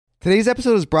Today's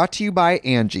episode is brought to you by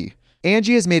Angie.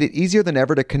 Angie has made it easier than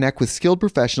ever to connect with skilled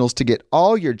professionals to get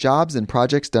all your jobs and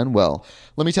projects done well.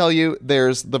 Let me tell you,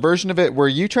 there's the version of it where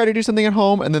you try to do something at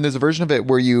home, and then there's a version of it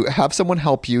where you have someone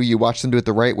help you, you watch them do it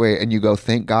the right way, and you go,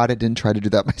 thank God I didn't try to do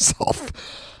that myself.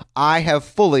 I have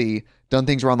fully done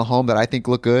things around the home that I think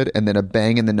look good, and then a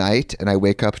bang in the night, and I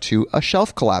wake up to a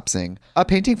shelf collapsing, a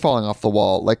painting falling off the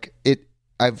wall.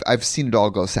 I've seen it all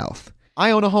go south.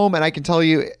 I own a home, and I can tell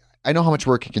you, I know how much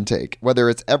work it can take. Whether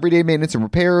it's everyday maintenance and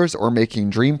repairs or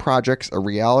making dream projects a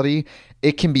reality,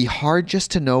 it can be hard just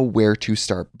to know where to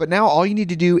start. But now all you need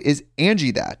to do is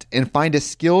Angie that and find a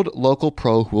skilled local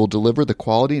pro who will deliver the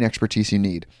quality and expertise you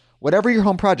need. Whatever your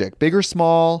home project, big or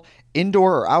small,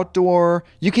 indoor or outdoor,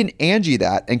 you can Angie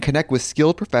that and connect with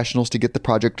skilled professionals to get the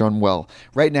project done well.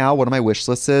 Right now, one of my wish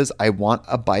lists is I want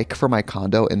a bike for my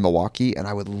condo in Milwaukee, and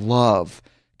I would love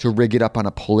to rig it up on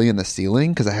a pulley in the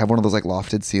ceiling because I have one of those like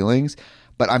lofted ceilings,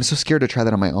 but I'm so scared to try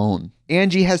that on my own.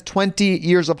 Angie has 20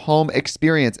 years of home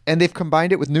experience, and they've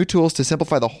combined it with new tools to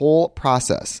simplify the whole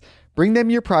process. Bring them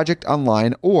your project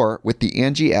online or with the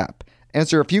Angie app.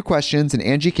 Answer a few questions and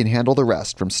Angie can handle the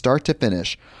rest from start to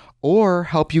finish, or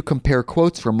help you compare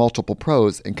quotes from multiple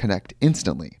pros and connect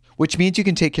instantly, which means you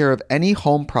can take care of any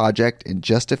home project in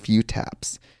just a few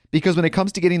taps. Because when it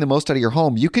comes to getting the most out of your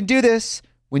home, you can do this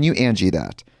when you Angie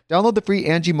that. Download the free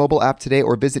Angie mobile app today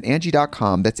or visit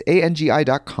Angie.com. That's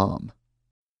ANGI.com.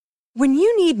 When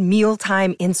you need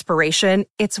mealtime inspiration,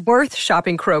 it's worth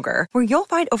shopping Kroger, where you'll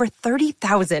find over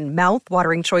 30,000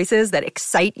 mouth-watering choices that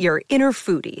excite your inner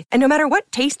foodie. And no matter what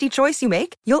tasty choice you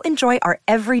make, you'll enjoy our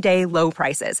everyday low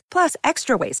prices, plus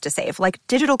extra ways to save, like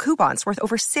digital coupons worth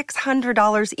over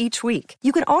 $600 each week.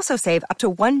 You can also save up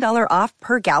to $1 off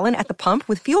per gallon at the pump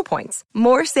with fuel points.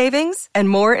 More savings and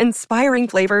more inspiring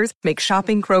flavors make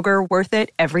shopping Kroger worth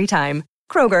it every time.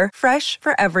 Kroger, fresh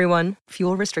for everyone.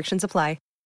 Fuel restrictions apply.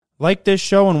 Like this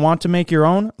show and want to make your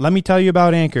own? Let me tell you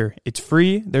about Anchor. It's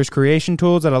free. There's creation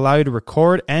tools that allow you to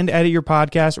record and edit your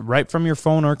podcast right from your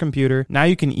phone or computer. Now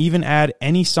you can even add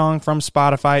any song from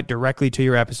Spotify directly to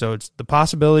your episodes. The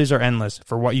possibilities are endless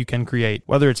for what you can create.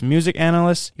 Whether it's music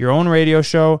analysts, your own radio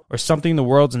show, or something the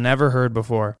world's never heard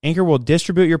before. Anchor will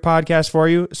distribute your podcast for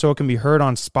you so it can be heard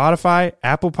on Spotify,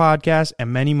 Apple Podcasts,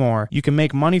 and many more. You can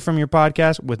make money from your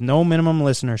podcast with no minimum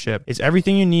listenership. It's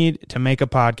everything you need to make a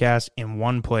podcast in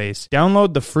one place.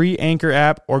 Download the free Anchor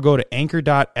app or go to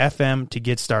anchor.fm to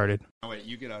get started. Oh, wait,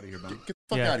 you get out of here, man. Get the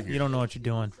fuck Yeah, out of here. you don't know what you're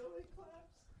doing.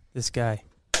 This guy.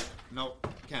 No,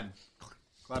 Ken.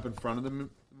 Clap in front of the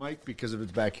mic because if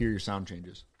it's back here, your sound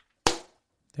changes.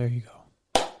 There you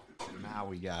go. Now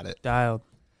we got it. Dialed.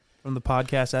 From the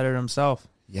podcast editor himself.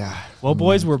 Yeah. Well,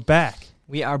 boys, we're back.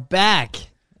 We are back.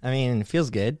 I mean, it feels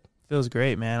good. Feels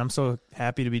great, man. I'm so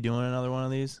happy to be doing another one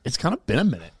of these. It's kind of been a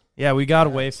minute. Yeah, we got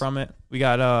away from it. We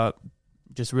got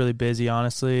just really busy,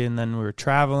 honestly, and then we were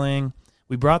traveling.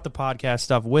 We brought the podcast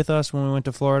stuff with us when we went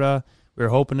to Florida. We were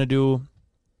hoping to do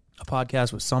a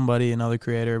podcast with somebody, another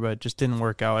creator, but it just didn't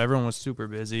work out. Everyone was super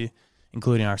busy,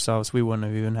 including ourselves. We wouldn't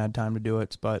have even had time to do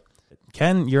it. But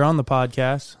Ken, you're on the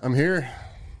podcast. I'm here.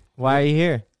 Why are you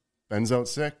here? Ben's out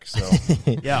sick, so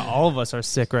Yeah, all of us are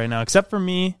sick right now, except for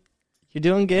me You're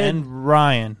doing good. and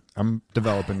Ryan. I'm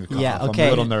developing the cough. Yeah, okay. I'm a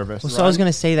little nervous. Well, so I was going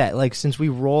to say that, like, since we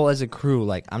roll as a crew,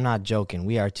 like, I'm not joking.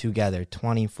 We are together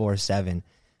 24/7.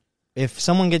 If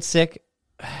someone gets sick,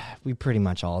 we pretty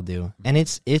much all do. And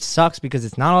it sucks because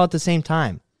it's not all at the same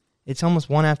time. It's almost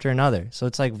one after another. So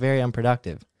it's, like, very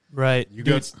unproductive. Right. you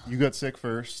got sick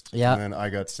first, Yeah. and then I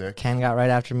got sick. Ken got right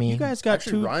after me. You guys got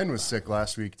Actually, two. Ryan was sick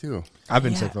last week, too. I've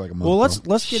been sick for like a month. Well,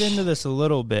 let's get into this a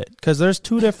little bit because there's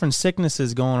two different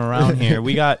sicknesses going around here.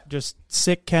 We got just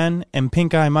sick Ken and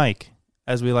pink eye Mike,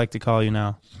 as we like to call you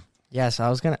now. Yeah, so I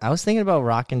was thinking about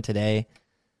rocking today.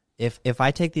 If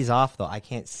I take these off, though, I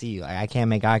can't see you. I can't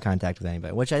make eye contact with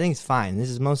anybody, which I think is fine. This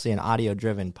is mostly an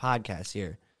audio-driven podcast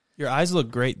here. Your eyes look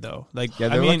great though. Like, yeah,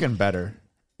 they're I mean, looking better.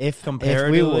 If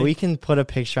Comparatively? we can put a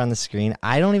picture on the screen,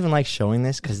 I don't even like showing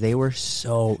this because they look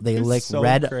so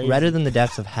red, crazy. redder than the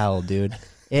depths of hell, dude.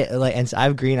 And so I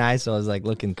have green eyes, so I was like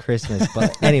looking Christmas.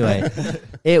 But anyway,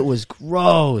 it was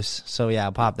gross. So yeah,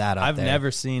 I'll pop that up. I've there.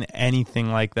 never seen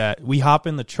anything like that. We hop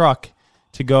in the truck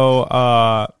to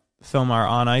go film our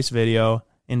On Ice video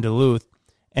in Duluth,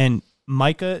 and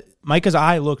Micah's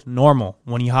eye looked normal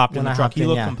when he hopped in the truck. He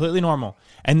looked completely normal.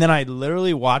 And then I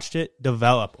literally watched it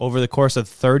develop over the course of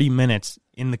 30 minutes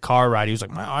in the car ride. He was like,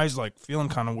 my eye's like feeling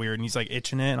kind of weird. And he's like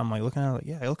itching it. And I'm like looking at it like,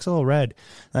 yeah, it looks a little red.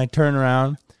 And I turn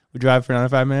around. We drive for another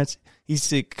 5 minutes.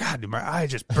 He's like, God, dude, my eye's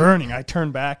just burning. I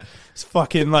turn back. It's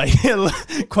fucking like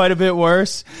quite a bit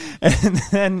worse. And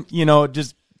then,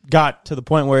 just got to the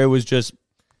point where it was just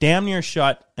damn near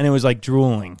shut, and it was like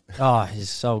drooling. Oh, it's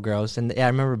so gross. And yeah, I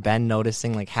remember Ben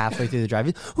noticing like halfway through the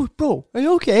drive, oh, bro, are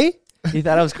you okay? He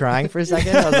thought I was crying for a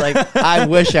second. I was like, I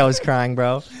wish I was crying,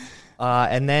 bro.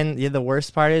 And then the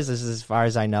worst part is, this is as far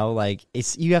as I know, like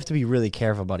you have to be really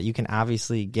careful about it. You can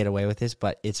obviously get away with this,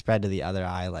 but it spread to the other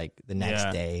eye like the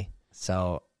next day.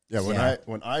 So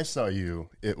when I saw you,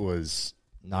 it was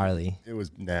gnarly. It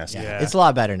was nasty. Yeah. It's a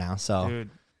lot better now. So,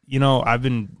 dude, I've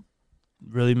been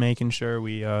really making sure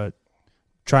we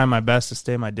try my best to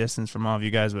stay my distance from all of you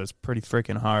guys, but it's pretty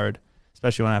freaking hard,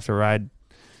 especially when I have to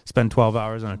spend 12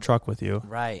 hours on a truck with you.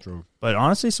 Right. True. But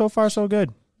honestly, so far so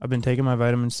good. I've been taking my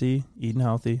vitamin C, eating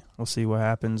healthy. We'll see what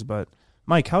happens. But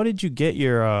Mike, how did you get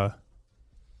your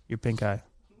pink eye?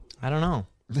 I don't know.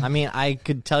 I mean, I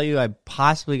could tell you I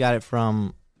possibly got it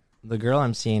from the girl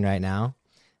I'm seeing right now,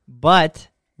 but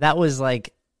that was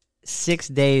like 6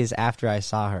 days after I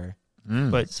saw her.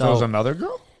 But So it was another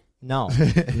girl? No.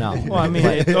 well, I mean,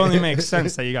 it only makes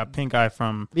sense that you got pink eye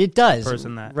from It does.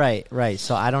 person that. Right.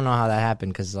 So I don't know how that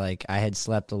happened because like I had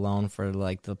slept alone for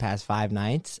like the past 5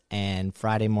 nights, and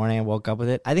Friday morning I woke up with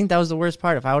it. I think that was the worst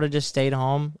part. If I would have just stayed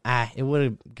home, it would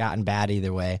have gotten bad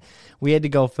either way. We had to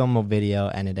go film a video,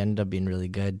 and it ended up being really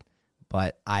good,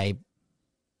 but I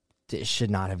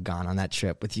should not have gone on that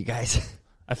trip with you guys.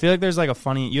 I feel like there's like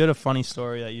you had a funny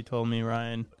story that you told me,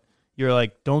 Ryan. You're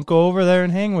like, don't go over there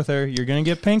and hang with her. You're going to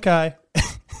get pink eye.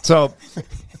 So,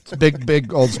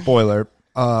 big old spoiler.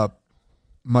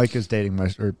 Mike is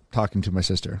talking to my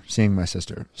sister, seeing my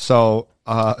sister. So,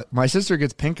 my sister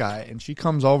gets pink eye, and she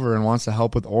comes over and wants to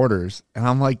help with orders. And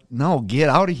I'm like, no, get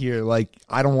out of here. Like,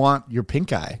 I don't want your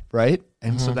pink eye, right?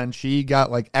 And so then she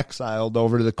got like exiled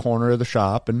over to the corner of the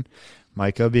shop, and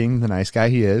Micah, being the nice guy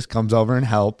he is, comes over and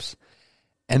helps.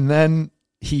 And then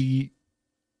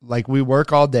we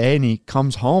work all day, and he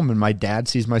comes home, and my dad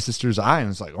sees my sister's eye, and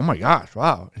it's like, oh my gosh,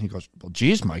 wow. And he goes, well,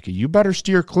 geez, Micah, you better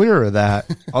steer clear of that.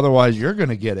 Otherwise, you're going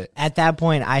to get it. At that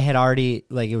point, I had already,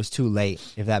 like, it was too late,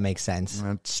 if that makes sense.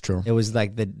 That's true. It was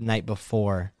like the night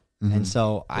before. And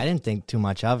so I didn't think too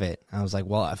much of it. I was like,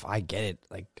 well, if I get it,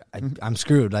 like, I'm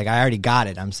screwed. Like, I already got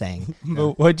it, I'm saying.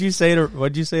 But what'd you say to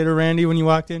Randy when you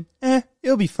walked in?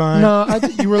 It'll be fine. No,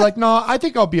 you were like, no, I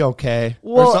think I'll be okay.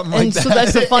 Well, or something like and that. so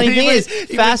that's the funny thing is, He was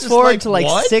fast just forward to like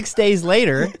what? 6 days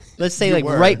later, let's say You like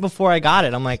were. right before I got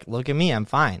it, I'm like, look at me, I'm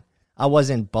fine. I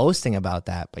wasn't boasting about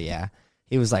that, but yeah.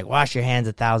 He was like, wash your hands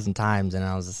 1,000 times. And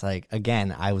I was just like,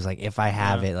 again, I was like, if I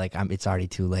have it, like, it's already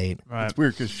too late. Right. It's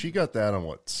weird because she got that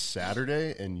on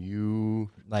Saturday, and you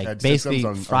Like, had basically,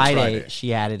 symptoms on Friday,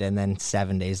 she had it, and then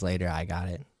 7 days later, I got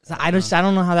it. So I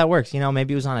don't know how that works.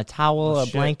 Maybe it was on a towel, a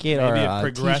shit. blanket, Maybe or it a t-shirt, or a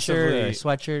progressively-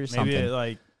 sweatshirt, or something. Maybe it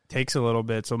like takes a little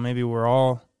bit, so maybe we're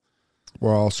all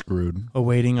screwed.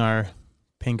 awaiting our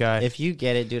pink eye. If you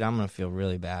get it, dude, I'm going to feel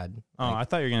really bad. I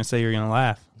thought you were going to say you were going to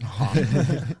laugh.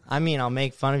 I mean, I'll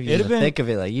make fun of you in It'd the been- thick of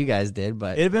it like you guys did,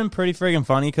 but It'd been pretty friggin'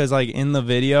 funny because, like, in the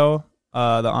video, the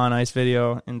on ice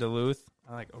video in Duluth,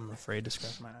 I'm afraid to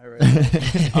scratch my eye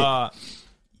right now.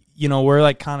 We're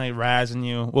like kind of razzing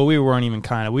you. Well, we weren't even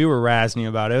kind of. We were razzing you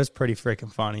about it. It was pretty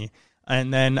freaking funny.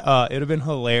 And then it would have been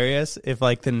hilarious if,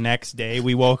 like, the next day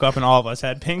we woke up and all of us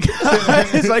had pink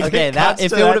eyes. Like, okay, it cuts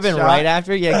if to it would that have been shot. right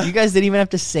after, yeah, you guys didn't even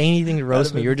have to say anything to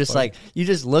roast me. You were just like, you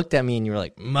just looked at me and you were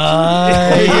like,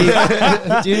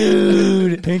 Mike,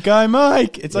 dude. Pink eye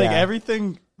Mike. It's like Yeah.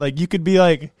 everything. Like, you could be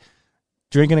like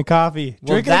drinking a coffee.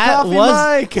 Well, Drinking a that coffee, was,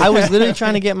 Mike. I was literally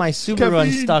trying to get my Subaru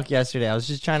Caffeine. unstuck yesterday. I was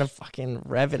just trying to fucking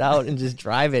rev it out and just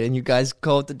drive it. And you guys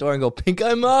go out the door and go, pink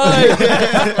eye Mike.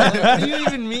 What do you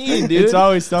even mean, dude? It's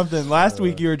always something. Last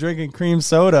week you were drinking cream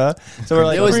soda, so we're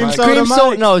like, It was cream cream soda. soda.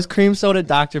 Mike. No, it was cream soda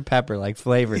Dr. Pepper, like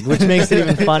flavored, which makes it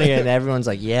even funnier. And everyone's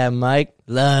like, "Yeah, Mike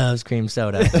loves cream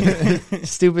soda."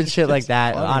 Stupid shit like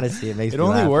that. Honestly, it makes It me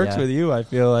only laugh, works yeah. with you. I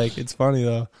feel like it's funny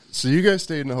though. So you guys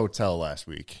stayed in a hotel last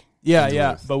week. Yeah, In yeah.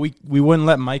 Duluth. But we wouldn't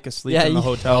let Micah sleep Yeah, in the you-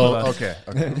 hotel. Oh, with us.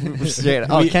 okay. Straight-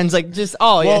 oh, Ken's like, just yeah.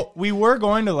 Well, we were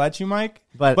going to let you, Mike.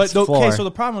 But it's okay, four. so the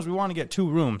problem was we wanted to get 2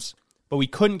 rooms, but we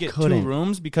couldn't get 2 Couldn't.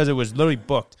 rooms because it was literally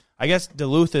booked. I guess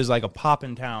Duluth is like a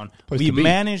poppin' town. Place We to be.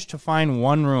 managed to find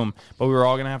 1 room, but we were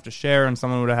all gonna have to share, and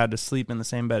someone would have had to sleep in the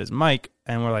same bed as Mike.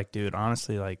 And we're like, dude,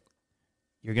 honestly, like,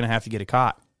 you're gonna have to get a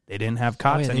cot. They didn't have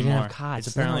cots yeah, they didn't anymore. have cots.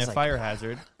 It's Then I apparently was a like, fire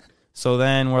hazard. So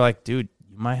then we're like, dude,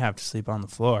 you might have to sleep on the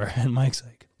floor. And Mike's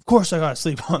like, of course I gotta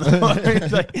sleep on the floor.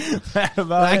 He's like mad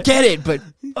about I it. get it, but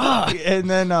And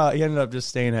then he ended up just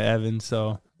staying at Evan.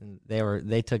 So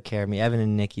they took care of me. Evan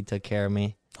and Nikki took care of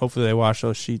me. hopefully they wash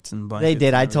those sheets and blankets. They did.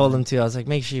 and I told everything. them to. I was like,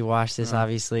 make sure you wash this.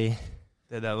 Obviously.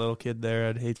 They had that little kid there.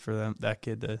 I'd hate for that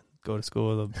kid to go to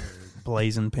school with a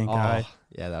blazing pink eye.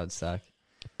 Yeah, that would suck.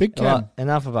 Big Ken. Well,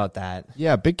 enough about that.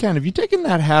 Yeah, Big Ken. Have you taken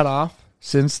that hat off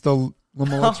since the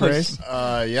Lamolets race?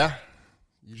 Yeah.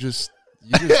 You just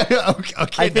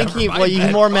I think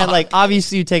you more meant like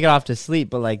obviously you take it off to sleep,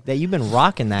 but like that you've been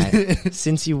rocking that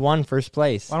since you won first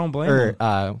place. I don't blame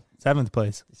you. Seventh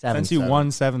place. Seventh. Since you won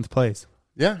 7th place.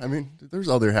 yeah, I mean, there's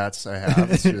other hats I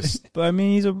have. It's just But I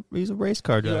mean, he's a race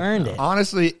car You driver. earned it.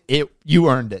 Honestly, you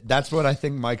earned it. That's what I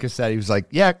think Micah said. He was like,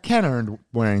 yeah, Ken earned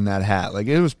wearing that hat. Like,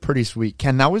 it was pretty sweet.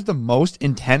 Ken, that was the most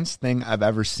intense thing I've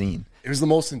ever seen. it was the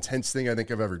most intense thing I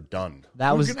think I've ever done.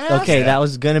 That was gonna ask okay. that. That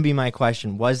was gonna be my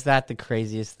question. Was that the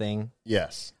craziest thing?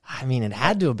 Yes. I mean, it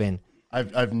had to have been.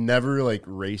 I've never like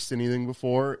raced anything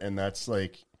before, and that's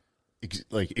like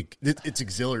it's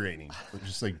exhilarating.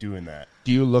 Just like doing that.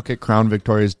 Do you look at Crown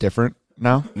Victorias different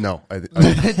now? No,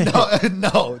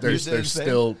 No. they're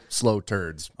still slow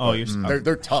turds. Oh, but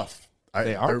they're tough.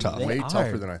 They are they're tough. Way They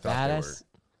tougher are than I thought they were. badass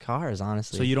cars,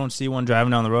 honestly. So you don't see one driving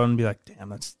down the road and be like, damn,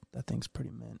 that thing's pretty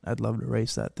mint. I'd love to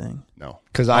race that thing. No,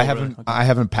 Because I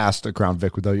haven't passed a Crown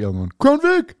Vic without yelling, Crown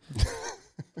Vic!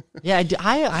 Yeah,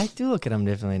 I do look at them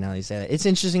differently now that you say that. It's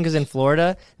interesting because in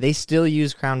Florida, they still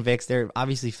use Crown Vics. They're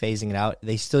obviously phasing it out.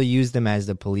 They still use them as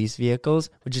the police vehicles,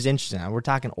 which is interesting. We're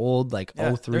talking old, like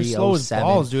 03, they're slow as 07.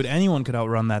 balls, dude. Anyone could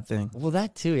outrun that thing. Well,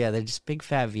 that too, yeah. They're just big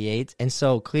fat V8s. And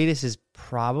so Cletus is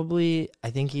probably,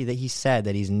 I think he said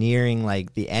that he's nearing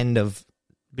like the end of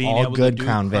Being all able good to do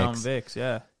Crown Vics. Vics,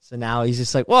 yeah. So now he's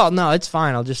just like, well, no, it's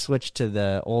fine. I'll just switch to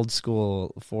the old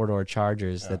school 4-door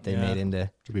Chargers that they made into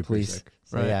be pretty police. sick.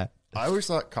 So Right. yeah. I always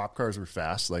thought cop cars were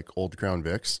fast, like old Crown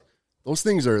Vics. Those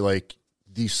things are like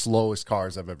the slowest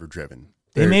cars I've ever driven.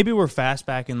 They maybe were fast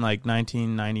back in like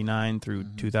 1999 through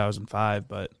 2005,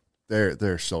 but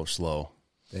They're so slow.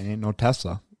 They ain't no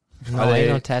Tesla. No, ain't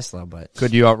no Tesla, but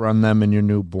Could you outrun them in your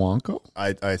new Blanco?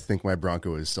 I think my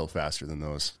Bronco is still faster than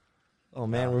those. oh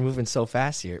man, we're moving so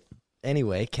fast here.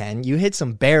 Anyway, Ken, you hit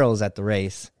some barrels at the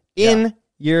race in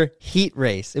your heat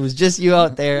race. It was just you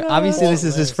out there. Obviously, this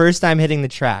is his first time hitting the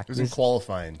track. It was in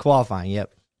qualifying. Qualifying,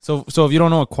 yep. So if you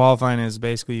don't know what qualifying is,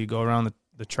 basically you go around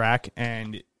the track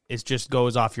and it just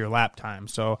goes off your lap time.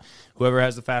 So whoever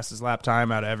has the fastest lap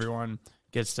time out of everyone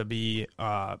gets to be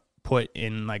put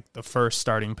in like the first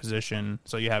starting position,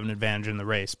 so you have an advantage in the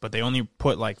race. But they only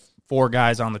put like 4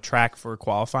 guys on the track for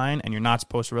qualifying, and you're not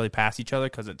supposed to really pass each other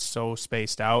because it's so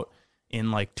spaced out. In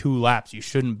like 2 laps, you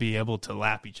shouldn't be able to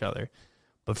lap each other.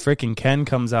 But freaking Ken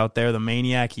comes out there, the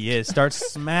maniac he is, starts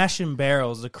smashing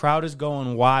barrels. The crowd is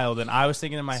going wild, and I was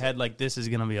thinking in my head, like, this is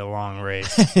going to be a long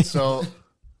race. So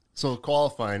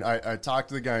qualifying, I talked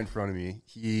to the guy in front of me.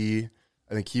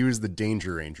 I think he was the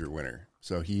Danger Ranger winner.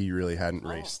 So he really hadn't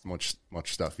raced much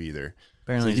stuff either.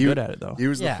 Apparently So he's good at it, though. He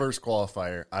was Yeah. the first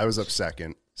qualifier. I was up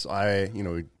second. So I,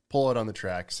 pull out on the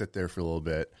track, sit there for a little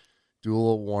bit, do a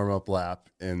little warm-up lap,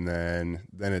 and then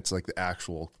it's like the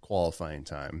actual qualifying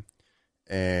time.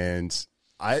 And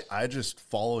I just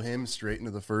follow him straight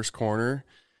into the first corner,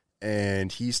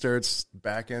 and he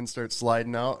back end starts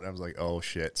sliding out, and I was like, oh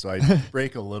shit. So I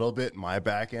brake a little bit, my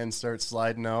back end starts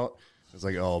sliding out. I was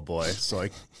like, oh boy. So I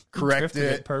correct Drifted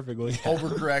it perfectly.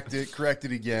 overcorrect it, correct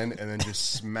it again, and then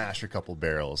just smash a couple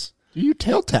barrels. Do you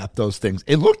tail tap those things?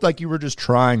 It looked like you were just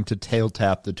trying to tail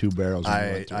tap the 2 barrels.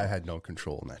 I had no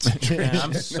control in that situation. And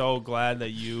I'm so glad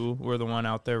that you were the one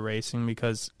out there racing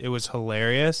because it was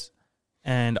hilarious.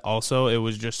 And also, it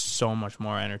was just so much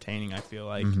more entertaining, I feel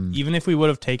like. Even if we would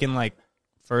have taken, like,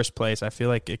 first place, I feel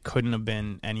like it couldn't have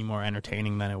been any more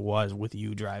entertaining than it was with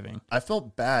you driving. I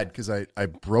felt bad because I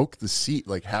broke the seat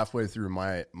like halfway through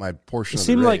my portion It of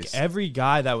seemed the like race. every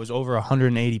guy that was over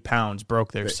 180 pounds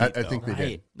broke their seat, I think though. they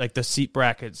did. Like, the seat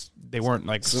brackets, they weren't,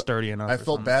 like, sturdy enough. I or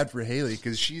felt something. bad for Haley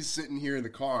because she's sitting here in the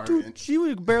car, and She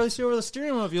would barely see over the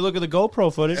steering wheel if you look at the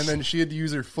GoPro footage. then she had to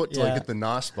use her foot to like Yeah. hit the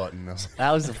NOS button. I was like,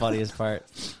 That was the funniest part.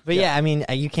 But yeah, I mean,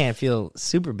 you can't feel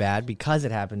super bad because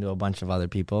it happened to a bunch of other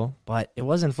people. But it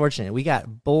was unfortunate. We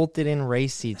got bolted in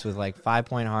race seats with like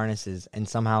 5-point harnesses, and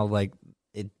somehow like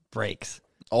it breaks.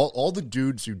 all the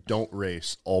dudes who don't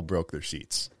race all broke their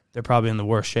seats. They're probably in the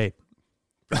worst shape.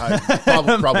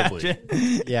 Probably.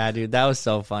 Yeah, dude, that was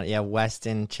so fun. Yeah,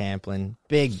 Weston Champlin,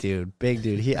 big dude.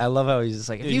 I love how he's just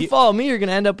like, if Dude, you follow me, you're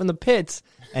gonna end up in the pits.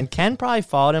 And Ken probably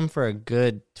followed him for a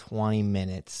good 20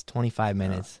 minutes, 25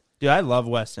 minutes. Dude, I love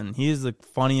Weston. He is the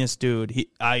funniest dude.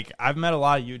 I've met a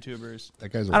lot of YouTubers. That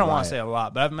guy's a I don't want riot. to say a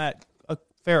lot, but I've met a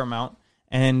fair amount.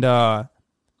 And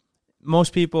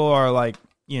most people are like,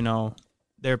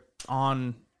 they're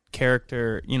on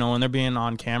character. When they're being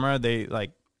on camera, they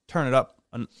like turn it up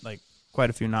like quite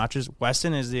a few notches.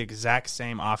 Weston is the exact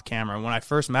same off camera. When I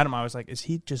first met him, I was like, is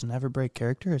he just never break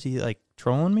character? Is he like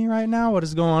trolling me right now? What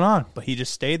is going on? But he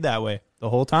just stayed that way the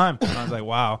whole time. And I was like,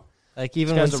 wow. Like,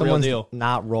 even This when guy's a real someone's deal.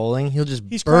 not rolling, he'll just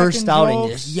He's burst cracking out and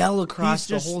jokes. just yell across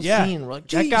He's the whole yeah. scene. We're like,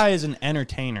 That "Jeez." guy is an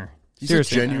entertainer. He's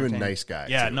Seriously, a genuine entertainer. nice guy.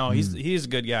 Yeah, too. no, he's a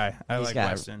good guy. I He's like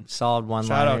got Weston. solid one-liners.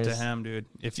 Shout out to him, dude.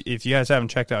 If you guys haven't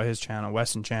checked out his channel,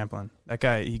 Weston Champlin, that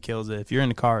guy, he kills it. If you're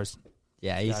into cars,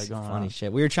 Yeah, guy he's going funny on.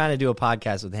 shit. We were trying to do a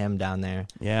podcast with him down there.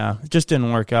 yeah, it just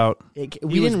didn't work out. We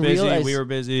He was didn't busy. realize We were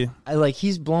busy. like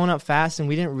he's blowing up fast, and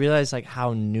we didn't realize like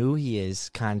how new he is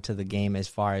kind of to the game as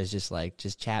far as just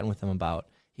chatting with him about.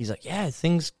 He's like, yeah,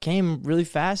 things came really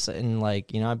fast, and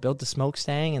like, you know, I built the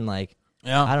smokestack, and like,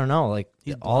 Yeah, I don't know, like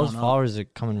He's all his blowing up. followers are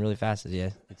coming really fast. Yeah,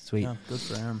 it's sweet. yeah, good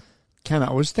for him. Ken,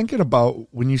 I was thinking about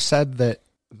when you said that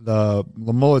the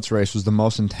Mullets race was the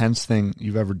most intense thing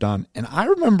you've ever done. And I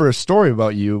remember a story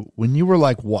about you when you were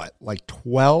like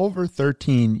 12 or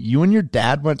 13. You and your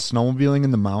dad went snowmobiling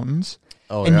in the mountains.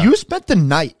 Oh, and yeah. you spent the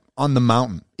night on the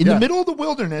mountain in the Yeah. middle of the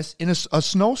wilderness in a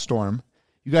snowstorm.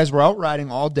 You guys were out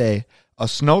riding all day. A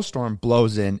snowstorm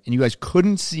blows in, and you guys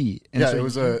couldn't see. And Yeah, so it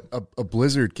was a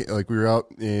blizzard. Like, we were out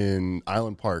in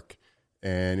Island Park,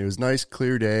 and it was a nice,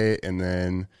 clear day, and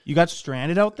then You got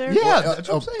stranded out there? Yeah, that's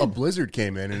what I'm saying. a blizzard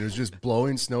came in, and it was just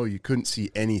blowing snow. You couldn't see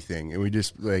anything, and we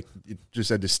just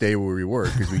had to stay where we were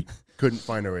because we couldn't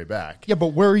find our way back. Yeah,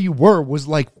 but where you were was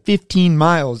like 15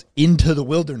 miles into the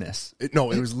wilderness. It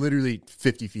was literally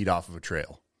 50 feet off of a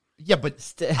trail. Yeah,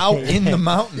 but out in the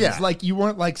mountains. Yeah. Like, you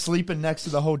weren't like sleeping next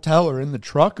to the hotel or in the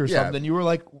truck or Yeah. something. You were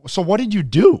like, so what did you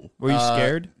do? Were you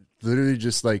scared? Literally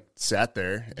just like sat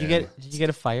there. Did you get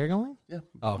a fire going? Yeah.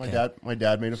 Oh, okay. My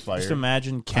dad made a fire. Just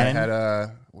imagine I Ken. had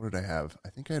what did I have? I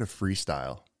think I had a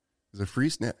freestyle. It was a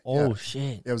freestyle. Oh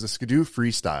shit! It was a Skidoo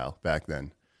freestyle back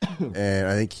then. And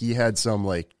I think he had some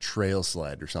like trail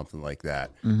sled or something like that.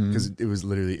 Because it was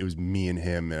me and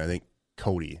him and I think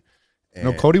Cody. And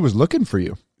No, Cody was looking for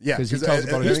you. Yeah, because he 'cause tells I-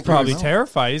 about I it. He's think probably it was-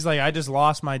 terrified. He's like, I just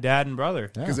lost my dad and brother.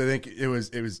 Because I think it was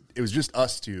just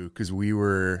us two because we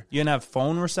were. You didn't have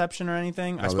phone reception or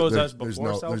anything? I No, suppose there's- that was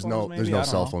before cell phones, maybe? there's I no don't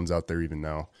cell know. phones out there even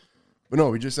now. But no,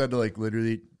 we just had to like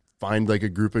literally find like a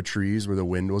group of trees where the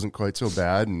wind wasn't quite so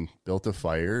bad and built a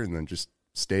fire and then just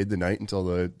stayed the night until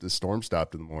the storm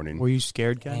stopped in the morning. Were you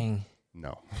scared, Ken? Dang.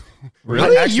 No.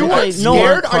 Really? Actually, you I- weren't no,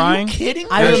 scared? Are crying? you kidding?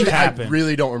 I That remember- shit I happened.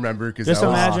 really don't remember because Just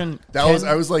imagine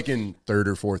I was like in 3rd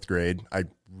or 4th grade. I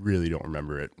really don't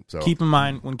remember it. So Keep in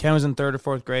mind, when Ken was in 3rd or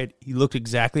 4th grade, he looked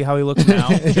exactly how he looks now,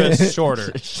 just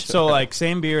shorter. So, like,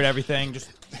 same beard, everything, just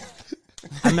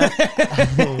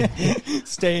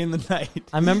stay in the night.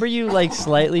 I remember you like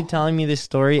slightly telling me this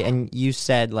story, and you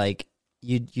said like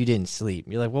you didn't sleep.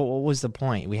 You're like, well, what was the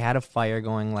point? We had a fire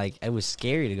going. Like, it was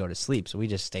scary to go to sleep, so we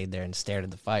just stayed there and stared at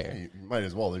the fire. you might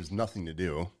as well. There's nothing to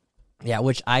do. Yeah,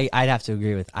 which I'd have to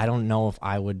agree with. I don't know if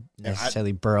I would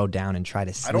necessarily burrow down and try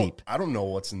to sleep. I don't know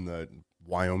what's in the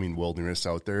Wyoming wilderness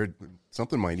out there.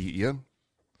 Something might eat you.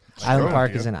 Island Sure.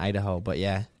 Park Yeah. is in Idaho, but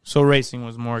yeah. So, racing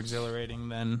was more exhilarating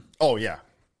than. Oh yeah.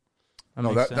 No,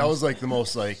 makes that sense. was like the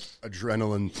most like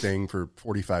adrenaline thing for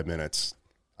 45 minutes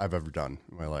I've ever done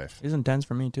in my life. It was intense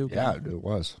for me, too. Ken. Yeah, it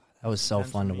was. That was so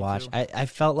fun to me, watch. too. I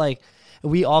felt like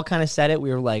we all kind of said it.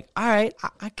 We were like, all right,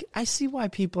 I see why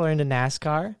people are into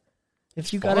NASCAR.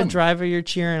 If you got a fun. driver you're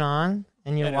cheering on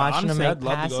and you're And watching honestly, them make I'd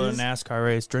love passes, to go to a NASCAR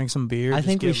race, drink some beer, I just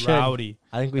think get we should. rowdy.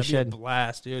 I think we That'd should. be a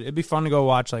blast, dude. It'd be fun to go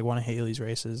watch like one of Haley's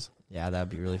races. Yeah, that'd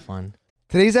be really fun.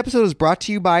 Today's episode is brought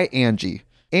to you by Angie.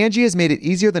 Angie has made it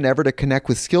easier than ever to connect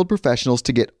with skilled professionals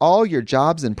to get all your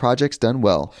jobs and projects done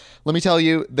well. Let me tell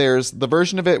you, there's the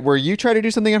version of it where you try to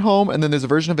do something at home, and then there's a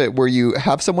version of it where you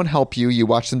have someone help you, you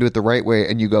watch them do it the right way,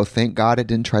 and you go, thank God I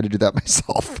didn't try to do that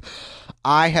myself.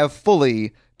 I have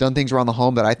fully done things around the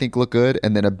home that I think look good,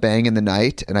 and then a bang in the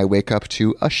night, and I wake up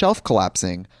to a shelf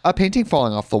collapsing, a painting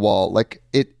falling off the wall. Like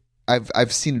it,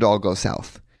 I've seen it all go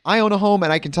south. I own a home,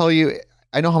 and I can tell you,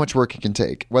 I know how much work it can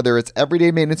take. Whether it's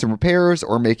everyday maintenance and repairs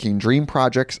or making dream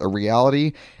projects a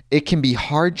reality, it can be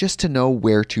hard just to know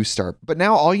where to start. But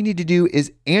now all you need to do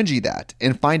is Angie that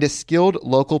and find a skilled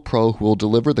local pro who will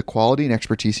deliver the quality and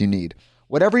expertise you need.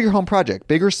 Whatever your home project,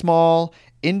 big or small,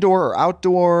 indoor or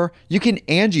outdoor, you can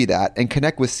Angie that and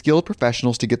connect with skilled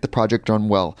professionals to get the project done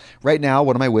well. Right now,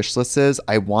 one of my wish lists is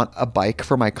I want a bike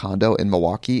for my condo in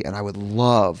Milwaukee, and I would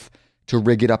love to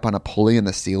rig it up on a pulley in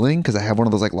the ceiling because I have one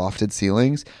of those like lofted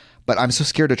ceilings, but I'm so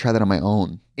scared to try that on my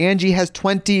own. Angie has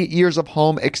 20 years of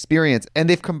home experience, and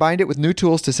they've combined it with new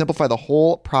tools to simplify the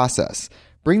whole process.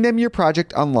 Bring them your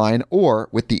project online or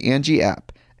with the Angie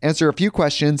app. Answer a few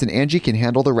questions and Angie can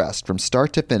handle the rest from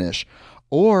start to finish,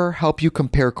 or help you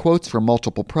compare quotes from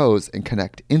multiple pros and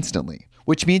connect instantly,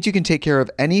 which means you can take care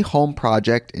of any home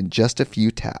project in just a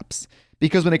few taps.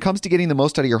 Because when it comes to getting the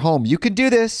most out of your home, you can do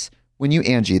this when you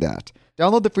Angie that.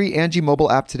 Download the free Angie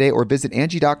mobile app today or visit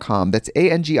Angie.com. That's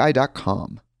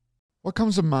ANGI.com. What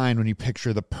comes to mind when you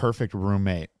picture the perfect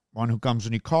roommate? One who comes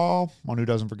when you call, one who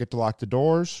doesn't forget to lock the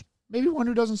doors, maybe one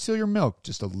who doesn't steal your milk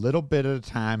just a little bit at a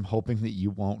time, hoping that you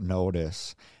won't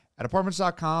notice. At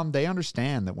Apartments.com, they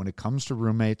understand that when it comes to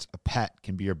roommates, a pet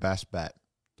can be your best bet.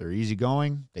 They're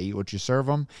easygoing, they eat what you serve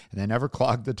them, and they never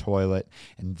clog the toilet.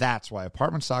 And that's why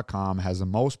Apartments.com has the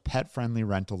most pet-friendly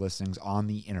rental listings on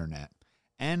the internet.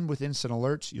 And with instant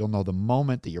alerts, you'll know the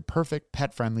moment that your perfect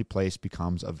pet-friendly place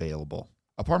becomes available.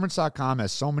 Apartments.com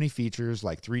has so many features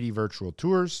like 3D virtual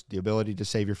tours, the ability to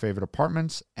save your favorite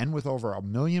apartments, and with over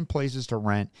 1 million places to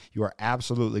rent, you are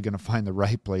absolutely going to find the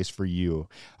right place for you.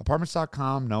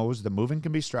 Apartments.com knows that moving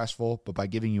can be stressful, but by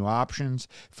giving you options,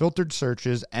 filtered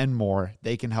searches, and more,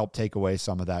 they can help take away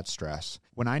some of that stress.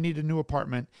 When I need a new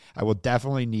apartment, I will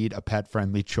definitely need a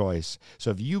pet-friendly choice.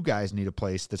 So if you guys need a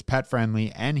place that's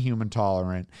pet-friendly and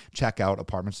human-tolerant, check out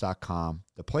Apartments.com,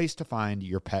 the place to find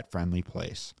your pet-friendly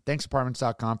place. Thanks,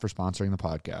 Apartments.com, for sponsoring the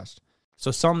podcast.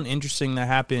 So something interesting that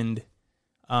happened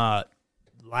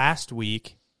last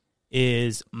week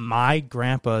is my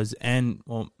grandpa's, and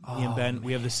me and Ben,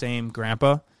 we have the same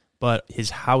grandpa, but his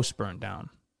house burned down,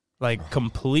 like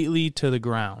completely to the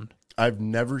ground. I've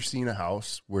never seen a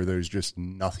house where there's just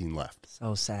nothing left.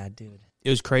 So sad, dude. It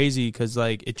was crazy because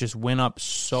like it just went up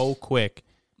so quick.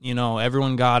 You know,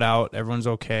 everyone got out, everyone's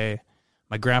okay.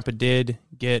 My grandpa did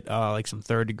get like some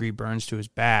 3rd-degree burns to his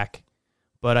back,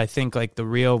 but I think like the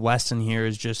real lesson here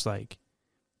is just like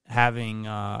having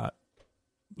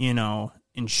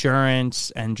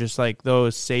insurance and just like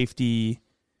those safety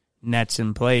nets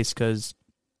in place. Because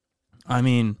I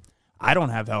mean, I don't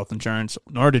have health insurance,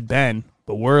 nor did Ben,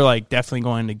 but we're like definitely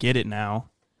going to get it now.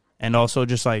 And also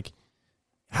just like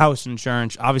house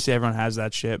insurance. Obviously everyone has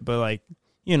that shit, but like,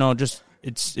 you know, just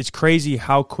it's crazy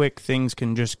how quick things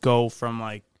can just go from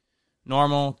like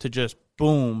normal to just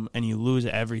boom and you lose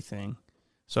everything.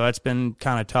 So that's been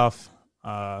kind of tough,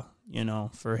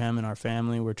 for him and our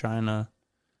family. We're trying to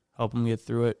help him get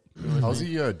through it. How's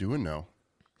he doing now?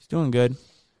 He's doing good.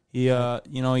 He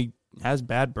he has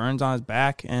bad burns on his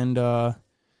back, and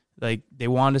like they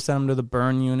wanted to send him to the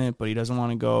burn unit, but he doesn't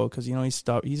want to go because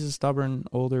he's a stubborn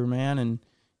older man, and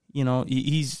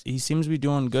he seems to be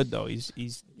doing good though. He's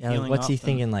healing what's up he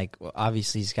thinking? Like,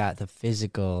 obviously he's got the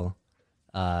physical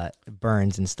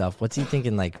burns and stuff. What's he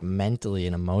thinking? Like mentally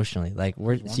and emotionally. Like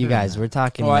we're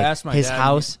talking. I like asked my his dad,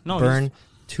 house no, burned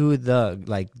to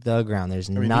the ground. There's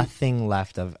nothing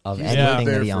left of anything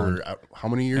that he owned. How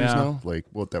many years now? Like,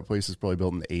 that place is probably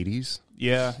built in the 80s.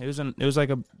 Yeah, it was like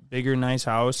a bigger, nice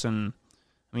house, and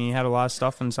I mean, he had a lot of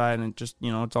stuff inside, and it just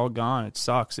it's all gone. It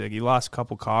sucks. Like he lost a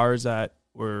couple cars that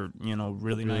were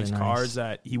really nice cars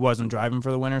that he wasn't driving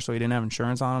for the winter, so he didn't have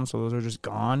insurance on them. So those are just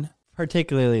gone.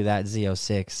 Particularly that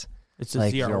Z06. It's a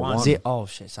ZR1. Oh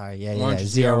shit! Sorry. Yeah.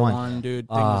 ZR1, dude.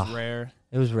 Thing was rare.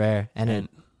 It was rare, and it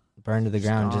burned to the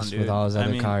ground just with all his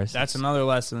other cars. That's another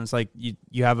lesson. It's like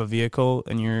you have a vehicle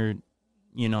and you're,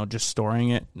 just storing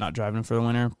it, not driving for the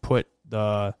winter. Put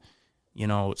the,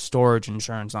 storage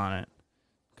insurance on it,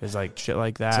 because like shit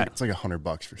like that. It's like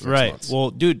 $100 for 6 months. Right. Well,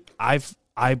 dude, I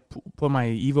put my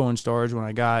Evo in storage when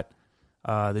I got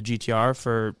the GTR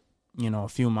for a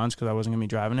few months because I wasn't gonna be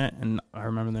driving it, and I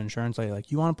remember the insurance lady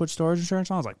like, you want to put storage insurance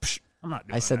on? I was like, Psh, I'm not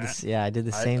doing that. I said this. Yeah, I did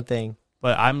the same thing.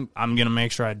 But I'm gonna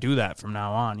make sure I do that from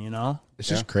now on. It's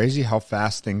just crazy how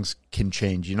fast things can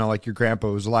change. Like your grandpa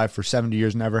was alive for 70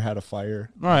 years, never had a fire,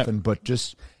 right? Nothing, but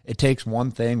just it takes one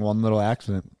thing, one little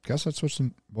accident. I guess that's what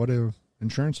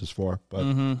insurance is for. But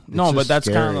no, but that's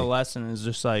kind of the lesson. Is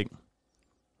just like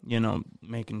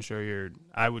making sure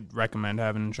I would recommend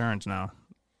having insurance now.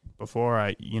 Before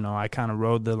I kind of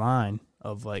rode the line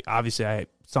of like, obviously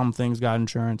some things got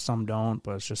insurance, some don't,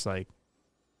 but it's just like,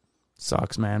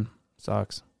 sucks, man.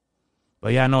 Sucks.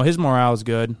 But yeah, no, his morale is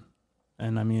good.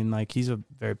 And I mean, like, he's a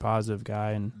very positive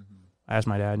guy. And I asked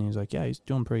my dad, and he was like, yeah, he's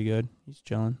doing pretty good. He's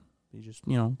chilling. He's just,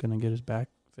 going to get his back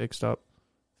fixed up.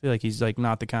 I feel like he's like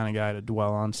not the kind of guy to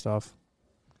dwell on stuff.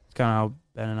 It's kind of how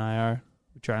Ben and I are.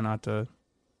 We try not to,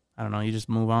 you just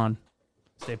move on.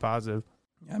 Stay positive.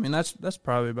 Yeah, I mean, that's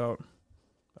probably about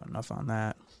enough on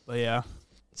that. But yeah.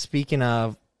 Speaking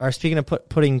of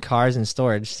putting cars in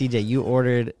storage, CJ, you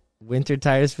ordered winter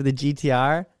tires for the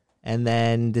GTR and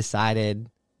then decided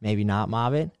maybe not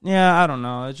mob it? Yeah, I don't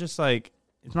know. It's just like,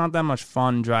 it's not that much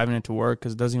fun driving it to work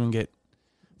because it doesn't even get,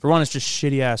 for one, it's just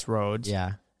shitty-ass roads.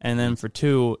 Yeah. And then for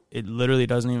two, it literally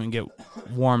doesn't even get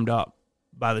warmed up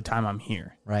by the time I'm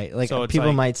here. Right. Like, so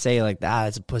people might say, like,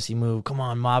 it's a pussy move. Come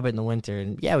on, mob it in the winter.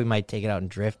 And, yeah, we might take it out and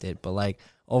drift it. But, like,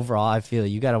 overall, I feel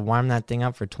you got to warm that thing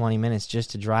up for 20 minutes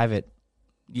just to drive it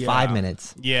 5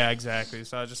 minutes. Yeah, exactly.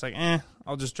 So I was just like,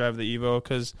 I'll just drive the Evo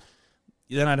because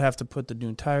then I'd have to put the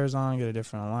new tires on, get a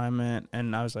different alignment.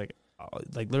 And I was like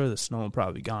literally the snow will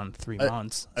probably be gone in 3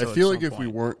 months. I feel like if we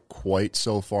weren't quite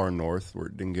so far north where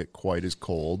it didn't get quite as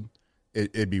cold,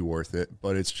 it'd be worth it.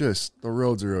 But it's just, the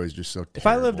roads are always just so terrible. If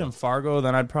I lived in Fargo,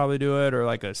 then I'd probably do it, or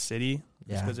like a city, just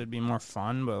Yeah. because it'd be more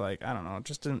fun. But like, I don't know,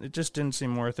 it just didn't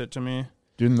seem worth it to me.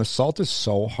 Dude, and the salt is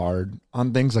so hard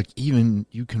on things. Like, even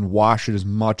you can wash it as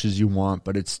much as you want,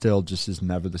 but it still just is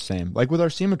never the same. Like with our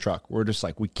SEMA truck, we're just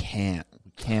like, we can't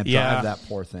drive that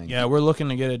poor thing. Yeah, we're looking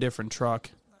to get a different truck.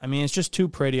 I mean, it's just too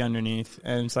pretty underneath,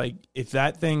 and it's like if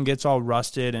that thing gets all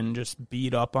rusted and just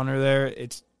beat up under there,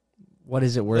 it's What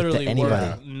is it worth to literally anybody?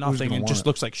 worth nothing. gonna It want just it?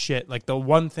 looks like shit. Like the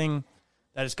one thing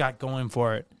that it's got going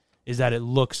for it is that it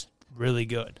looks really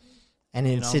good. And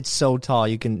it know? sits so tall,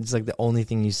 it's like the only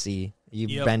thing you see. You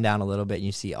Yep. bend down a little bit and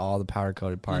you see all the powder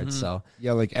coated parts. Mm-hmm. So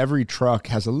Yeah, like every truck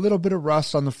has a little bit of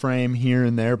rust on the frame here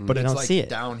and there, but You it's don't like see it.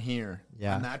 down here.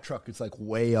 Yeah. And that truck is like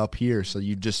way up here, so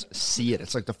you just see it.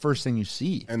 It's like the first thing you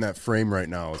see. And that frame right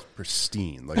now is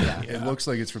pristine. Like it looks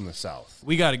like it's from the south.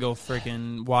 We got to go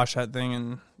freaking wash that thing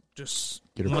and just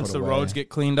Get it once put the away. roads get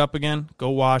cleaned up again, go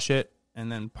wash it and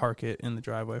then park it in the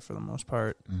driveway for the most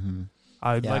part. Mm-hmm.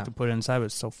 I'd Yeah. like to put it inside, but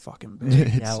it's so fucking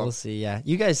big. yeah, we'll see. Yeah,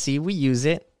 you guys see, we use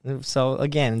it. So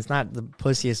again, it's not the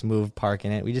pussiest move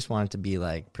parking it. We just want it to be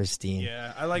like pristine.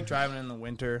 Yeah, I like driving in the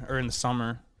winter or in the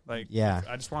summer. Like, Yeah.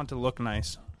 I just want it to look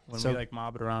nice when So- we like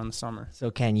mob it around in the summer.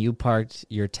 So Ken, you parked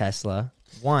your Tesla,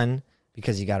 1,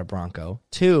 because you got a Bronco,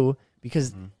 2,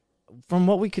 because from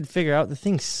what we could figure out, the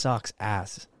thing sucks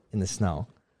ass in the snow.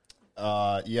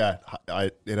 Yeah,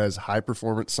 it has high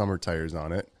performance summer tires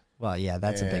on it. Well, yeah,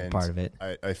 that's a big And part of it.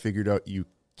 I figured out you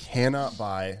cannot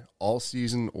buy all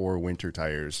season or winter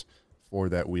tires for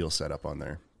that wheel setup on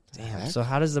there. Damn. So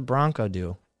how does the Bronco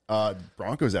do?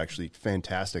 Bronco's actually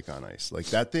fantastic on ice. Like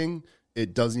that thing,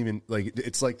 it doesn't even like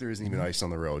it's like there isn't even ice on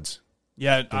the roads.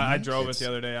 Yeah, I drove it It's- the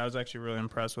other day. I was actually really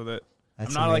impressed with it.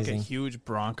 That's I'm not like amazing. a huge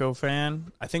Bronco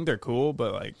fan. I think they're cool,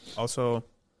 but like also,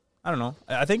 I don't know.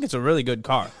 I think it's a really good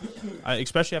car,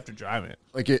 especially after driving it.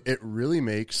 Like it really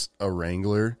makes a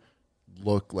Wrangler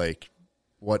look like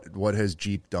what has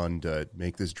Jeep done to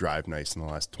make this drive nice in the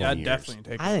last 20 Yeah, years.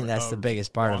 definitely take. I think that's the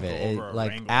biggest part of it. Over a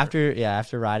Like Wrangler.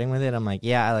 after riding with it, I'm like,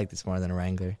 yeah, I like this more than a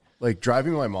Wrangler. Like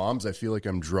driving my mom's, I feel like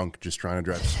I'm drunk just trying to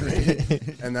drive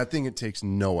straight. And that thing, it takes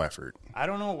no effort. I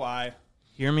don't know why.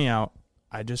 Hear me out.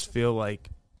 I just feel like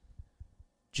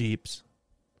Jeeps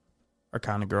are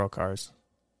kind of girl cars.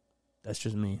 That's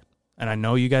just me. And I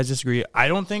know you guys disagree. I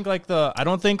don't think like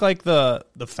the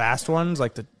fast ones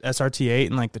like the SRT8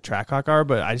 and like the Trackhawk are,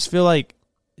 but I just feel like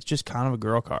it's just kind of a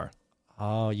girl car.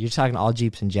 Oh, you're talking all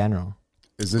Jeeps in general,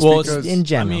 Is this Well, because in I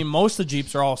general, mean, most of the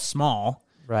Jeeps are all small,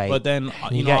 right? but then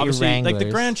You you know, got your obviously, like the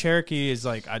Wranglers. Grand Cherokee is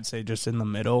like I'd say just in the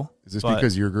middle. is this but-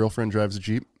 because your girlfriend drives a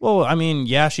Jeep? Well, I mean,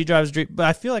 yeah, she drives Jeep, but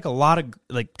I feel like a lot of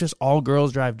like just all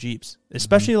girls drive Jeeps,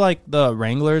 especially like the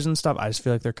Wranglers and stuff. I just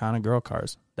feel like they're kind of girl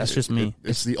cars. That's just me.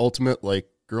 It's the ultimate like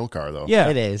girl car though. Yeah,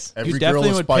 it is. Every you girl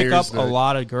definitely would pick up aspires a to-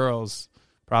 lot of girls,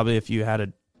 probably if you had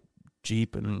a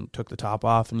Jeep and took the top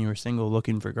off and you were single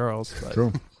looking for girls. But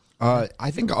True. I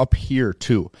think up here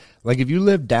too. Like if you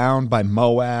live down by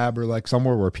Moab or like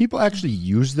somewhere where people actually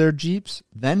use their Jeeps,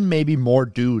 then maybe more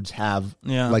dudes have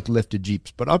Yeah. like lifted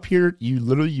Jeeps. But up here, you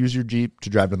literally use your Jeep to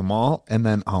drive to the mall and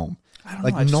then home. I don't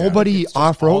Like know, I just feel nobody like it's just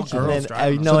off all roads. girls then,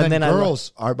 driving them. no, so and then then I lo-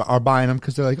 girls are buying them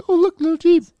because they're like, oh look, little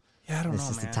Jeep. Yeah, I don't This know,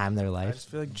 is man. the time of their I life. just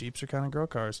feel like Jeeps are kind of girl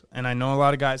cars, and I know a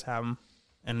lot of guys have them.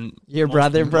 And Your most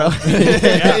brother, people- bro.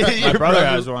 yeah, my brother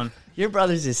has one. Your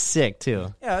brother's is sick too.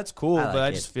 Yeah, that's cool, I like but I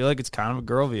it. just feel like it's kind of a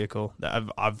girl vehicle.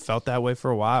 I've felt that way for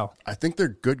a while. I think they're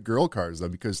good girl cars though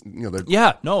because you know they're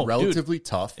Yeah, no, dude, relatively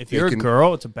tough. if They you're can- a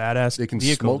girl, it's a badass they can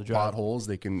vehicle to smoke drive. potholes.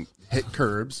 They can hit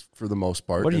curbs for the most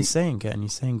part. What are you and- saying, Ken? You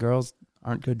saying girls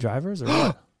aren't good drivers or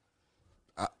what?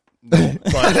 No,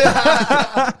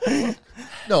 but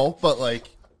no, but like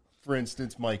for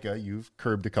instance, Micah, you've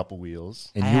curbed a couple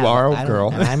wheels. And I you have- are I a don't-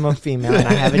 girl. and I'm a female, and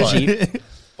I have a Jeep.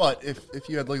 But if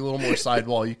you had like a little more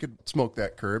sidewall, you could smoke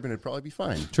that curb and it'd probably be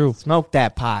fine. True. Smoke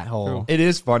that pothole. It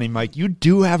is funny, Mike. You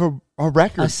do have a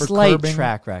record A for slight curbing.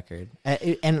 track record.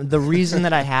 And the reason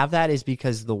that I have that is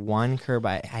because the one curb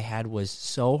I had was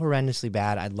so horrendously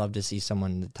bad. I'd love to see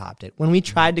someone that topped it. When we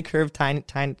tried to curb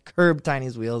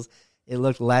Tiny's wheels, it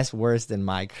looked less worse than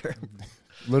my curb.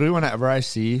 Literally, whenever I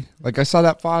see, like, I saw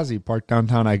that Fozzie parked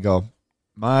downtown, I go,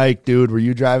 Mike, dude, were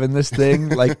you driving this thing?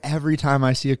 Like, every time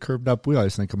I see a curved up wheel, I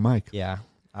just think of Mike. Yeah,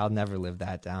 I'll never live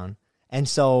that down. And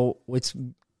so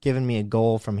given me a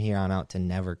goal from here on out to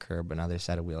never curb another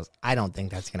set of wheels. I don't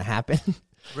think that's gonna happen.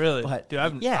 Really? But, Dude,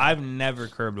 I've never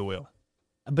curbed a wheel.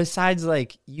 Besides,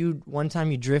 like, one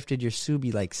time you drifted your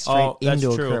Subi like straight that's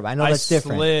into true. a curb. I know that's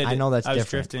different. I know that's I was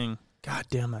different. drifting. God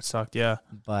damn, that sucked. Yeah.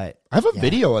 But I have a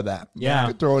video of that. Yeah. I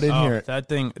could throw it in here. That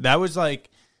thing, that was like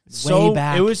so.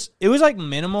 back. It was like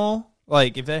minimal.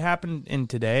 Like if that happened in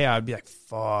today, I'd be like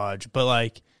fudge. But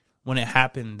like when it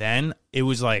happened then, it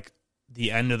was like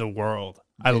the end of the world.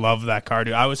 I love that car,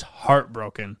 dude. I was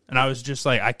heartbroken, and I was just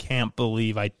like, I can't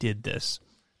believe I did this.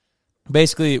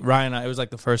 Basically, Ryan, it was like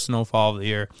the first snowfall of the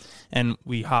year, and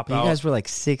we hop you out. guys were like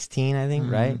 16, I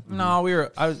think, right? No,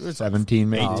 I was 17,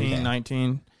 maybe. 18, okay.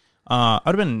 19. I'd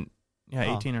have been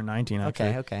 18 or 19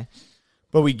 actually. Okay.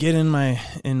 But we get in my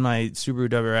Subaru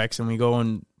WRX and we go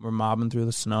and we're mobbing through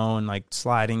the snow and like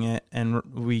sliding it, and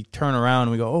we turn around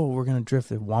and we go, oh, we're gonna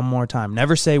drift it one more time.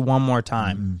 Never say one more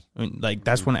time. I mean, like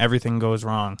that's when everything goes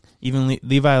wrong. Even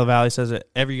Levi LaValle says it.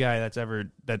 Every guy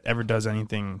that ever does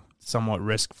anything somewhat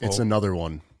riskful, It's another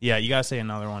one. yeah, you gotta say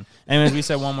another one. Anyways, we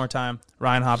said one more time.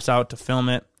 Ryan hops out to film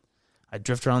it. I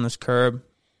drift around this curb,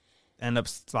 end up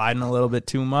sliding a little bit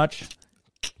too much,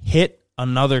 hit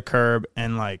another curb,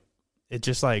 and like it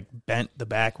just like bent the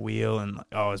back wheel, and like,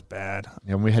 oh, it was bad.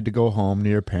 And we had to go home to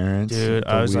your parents. Dude, The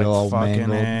I was like, wheel all fucking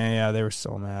mangled. yeah, they were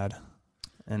so mad.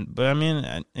 But I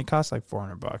mean, it cost like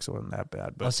 $400. It wasn't that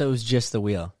bad. But Also, it was just the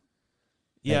wheel.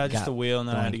 yeah, it just got the wheel, and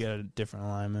then I had to bonked. get a different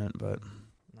alignment. But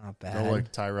Not bad. No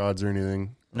like tie rods or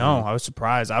anything. no, I was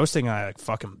surprised. I was thinking I like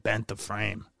fucking bent the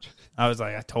frame. I was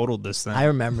like, I totaled this thing. I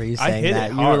remember you I saying hit it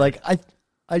that. You were hard. like,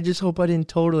 I just hope I didn't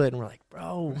total it. And we're like,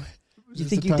 bro, you just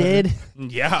think a you tire. did?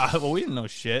 Yeah, well, we didn't know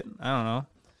shit. I don't know.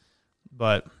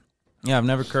 But yeah, I've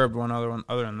never curbed one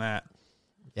other than that.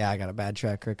 Yeah, I got a bad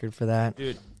track record for that.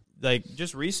 Dude, like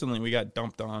just recently we got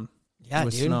dumped on Yeah,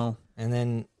 with dude. snow. And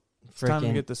then It's time to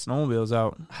freaking, get the snowmobiles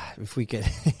out. if we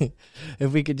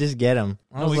could just get them.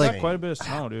 I No, was we like, got quite a bit of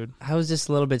snow, dude. I was just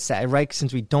a little bit sad, right?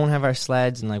 Since we don't have our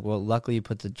sleds, and like, well, luckily you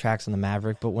put the tracks on the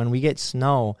Maverick. But when we get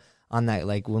snow on that,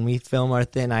 like when we film our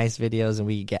thin ice videos and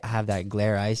we have that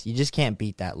glare ice, you just can't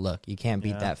beat that look. You can't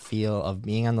beat that feel of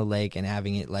being on the lake and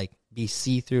having it like be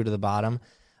see through to the bottom.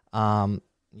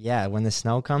 Yeah, when the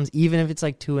snow comes, even if it's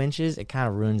like 2 inches, it kind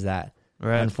of ruins that.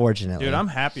 Right. Unfortunately, Dude, I'm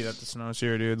happy that the snow's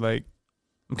here, dude. Like,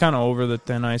 I'm kind of over the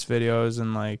thin ice videos,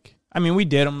 and like, I mean, we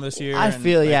did them this year. I and,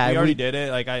 feel, like, yeah, we already we- did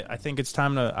it. Like, I think it's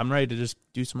time to. I'm ready to just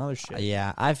do some other shit.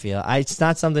 Yeah, I feel it's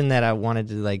not something that I wanted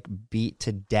to like beat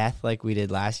to death like we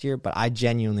did last year, but I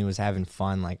genuinely was having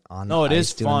fun like on. No, the it ice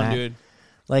is doing fun, that. dude.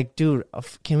 Like, dude,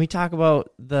 can we talk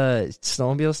about the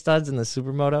snowmobile studs and the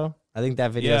Supermoto? I think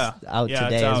that video's Yeah. out Yeah,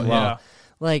 today it's as out, well. yeah.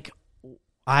 Like,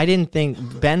 I didn't think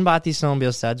Ben bought these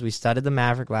snowmobile studs. We studded the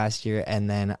Maverick last year, and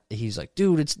then he's like,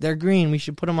 "Dude, they're green. We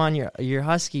should put them on your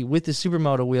Husky with the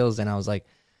Supermoto wheels." And I was like,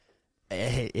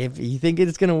 "If you think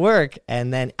it's gonna work,"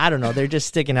 and then I don't know, they're just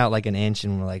sticking out like an inch,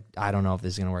 and we're like, "I don't know if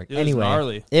this is gonna work." It was Anyway,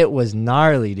 gnarly. it was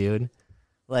gnarly, dude.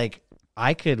 Like,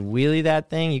 I could wheelie that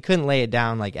thing. You couldn't lay it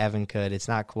down like Evan could. It's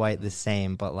not quite the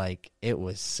same, but like it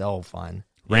was so fun.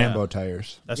 Rambo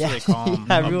tires. That's what they call them.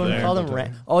 Yeah, everyone called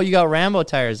them. Oh, you got Rambo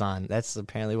tires on. That's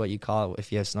apparently what you call it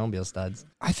if you have snowmobile studs.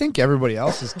 I think everybody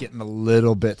else is getting a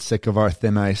little bit sick of our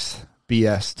thin ice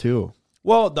BS too.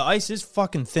 Well, the ice is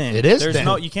fucking thin. It is There's thin.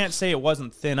 no, you can't say it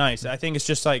wasn't thin ice. I think it's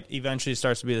just like eventually it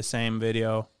starts to be the same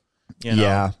video. You know,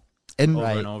 Yeah. And over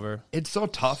Right. and over. it's so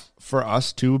tough for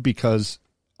us too because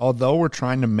although we're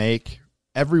trying to make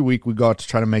every week we go out to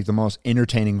try to make the most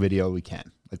entertaining video we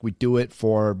can. Like we do it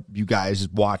for you guys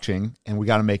watching and we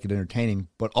got to make it entertaining,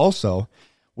 but also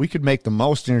we could make the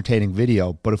most entertaining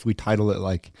video, but if we title it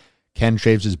like Ken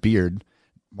shaves his beard,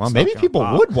 well, It's maybe not gonna people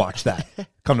pop. would watch that.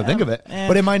 Come to think of it,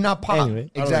 but it might not pop. Anyway. I don't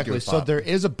think it Exactly. would So pop. there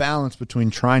is a balance between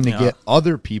trying to Yeah. get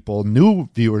other people, new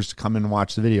viewers, to come in and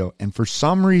watch the video. And for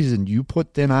some reason, you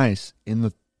put thin ice in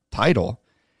the title,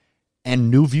 and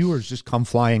new viewers just come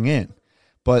flying in.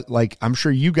 But like, I'm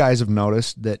sure you guys have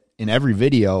noticed that in every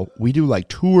video, we do like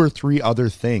 2 or 3 other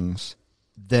things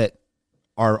that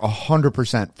are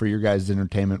 100% for your guys'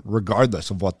 entertainment,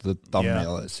 regardless of what the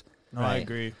thumbnail is. No, I Right.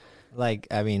 agree. Like,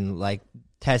 I mean, like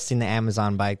testing the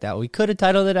Amazon bike that we could have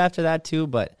titled it after that too,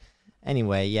 but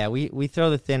anyway, yeah, we throw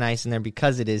the thin ice in there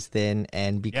because it is thin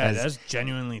and Yeah, because that's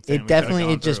genuinely thin. it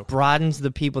definitely just broadens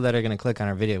the people that are going to click on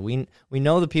our video. We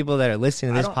know the people that are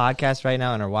listening to this podcast right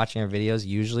now and are watching our videos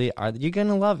usually are you're going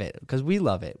to love it because we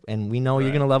love it and we know you're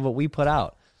Right. going to love what we put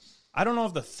out. I don't know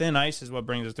if the thin ice is what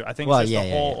brings us through. I think Well, it's just yeah,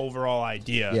 the whole yeah. overall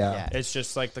idea. Yeah. It's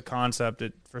just like the concept.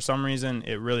 For some reason,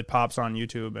 it really pops on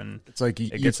YouTube, and It's like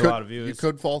it gets a lot of views. You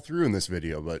could fall through in this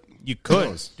video, but You who could,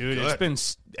 knows? dude. It's been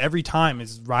every time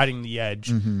is riding the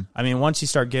edge. I mean, once you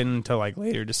start getting to like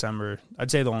later December, I'd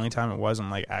say the only time it wasn't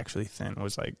like actually thin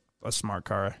was like a smart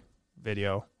car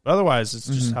video. But otherwise, it's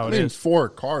just how I it mean, is. for a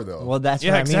car though. Well, that's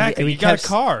Yeah, what I mean. exactly. We You got a kept-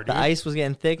 car, The dude. ice was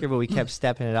getting thicker, but we kept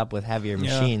stepping it up with heavier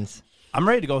machines. I'm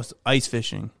ready to go ice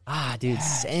fishing. Ah, dude,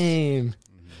 same.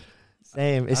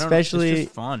 Same. I don't know, Especially, it's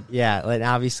just fun. yeah, like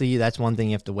obviously that's one thing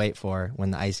you have to wait for.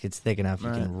 When the ice gets thick enough, you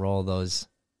Right. can roll those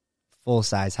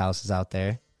full-size houses out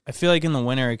there. I feel like in the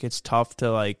winter it gets tough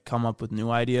to like come up with new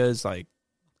ideas, like,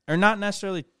 or not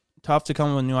necessarily tough to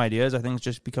come up with new ideas. I think it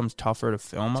just becomes tougher to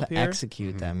film up To here.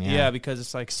 execute them, Yeah, because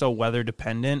it's like so weather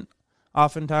dependent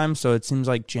oftentimes. So it seems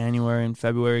like January and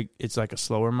February, it's like a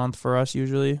slower month for us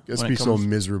usually. It must when be it so comes-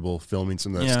 miserable filming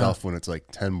some of that Yeah. stuff when it's like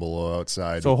 10 below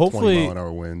outside. So hopefully-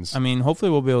 20-mile-an-hour winds. I mean, hopefully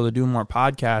we'll be able to do more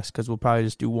podcasts because we'll probably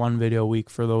just do one video a week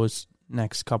for those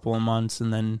next couple of months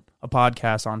and then a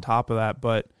podcast on top of that.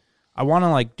 But I want to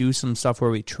like do some stuff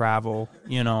where we travel,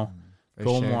 you know, For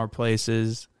go sure. more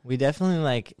places. We definitely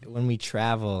like when we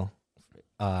travel,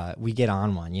 we get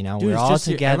on one. You know, Dude, we're it's all just-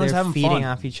 together, everyone's having feeding fun.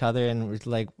 off each other, and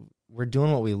we're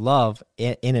doing what we love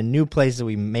in a new place that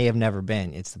we may have never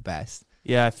been. It's the best.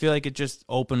 Yeah, I feel like it just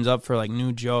opens up for like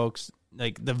new jokes.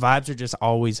 Like the vibes are just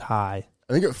always high.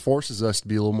 I think it forces us to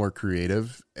be a little more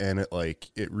creative, and it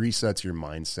resets your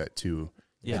mindset too.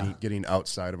 Yeah. Getting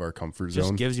outside of our comfort Just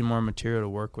zone. gives you more material to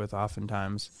work with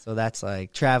oftentimes. So that's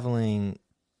like traveling,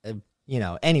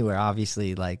 anywhere.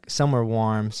 Obviously, like somewhere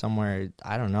warm, somewhere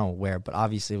I don't know where, but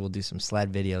obviously we'll do some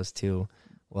sled videos too.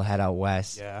 We'll head out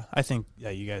west. Yeah, I think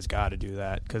you guys got to do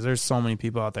that because there's so many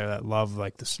people out there that love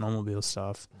like the snowmobile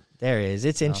stuff. There is.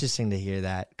 It's interesting to hear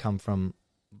that come from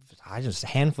just a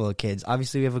handful of kids.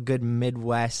 Obviously, we have a good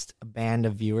Midwest band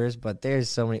of viewers, but there's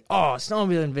so many. Oh,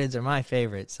 snowmobiling vids are my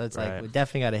favorite. So it's Right. like we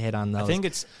definitely got to hit on those. I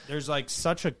think there's like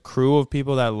such a crew of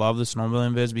people that love the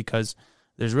snowmobiling vids because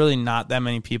there's really not that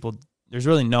many people. There's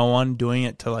really no one doing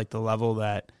it to like the level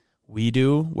that we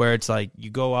do, where it's like you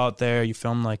go out there, you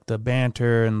film like the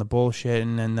banter and the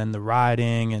bullshitting and then the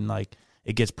riding and like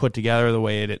it gets put together the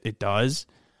way it does.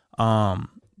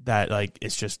 That like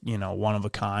it's just, one of a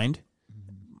kind,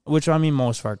 which I mean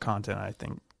most of our content I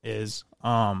think is,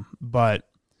 but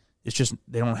it's just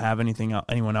they don't have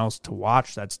anyone else to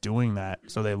watch that's doing that,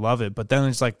 so they love it. But then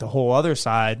it's like the whole other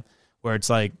side where it's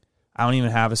like I don't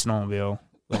even have a snowmobile.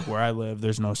 Like where I live,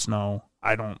 there's no snow.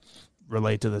 I don't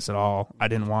relate to this at all. I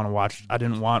didn't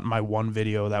want my one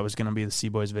video that was going to be the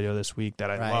Seaboys video this week that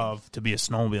I Right. love to be a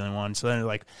snowmobiling one. So then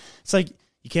it's like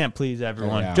you can't please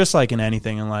everyone, Yeah. just like in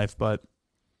anything in life. But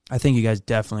I think you guys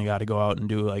definitely got to go out and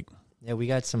do like. Yeah, we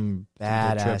got some good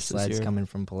badass trips this sleds year. coming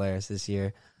from Polaris this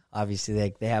year.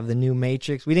 Obviously, they have the new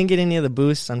Matrix. We didn't get any of the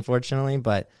boosts, unfortunately,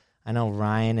 but I know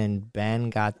Ryan and Ben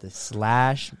got the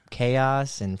Slash,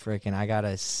 Chaos, and freaking I got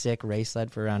a sick race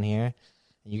sled for around here.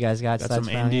 You guys got Got sleds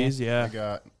some around indies, I yeah.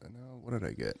 got, what did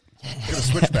I get? I got a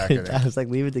switchback, I here? I think. was like,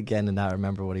 leave it again to not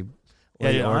remember what he. Yeah,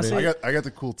 he dude, ordered. honestly, I got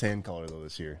the cool tan color though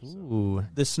this year. So. Ooh,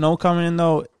 The snow coming in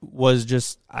though was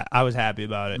just I was happy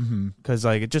about it because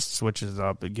like it just switches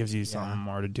up. It gives you something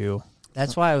more to do.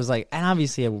 that's why I was like, and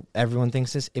obviously everyone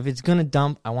thinks this. If it's gonna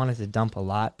dump, I want it to dump a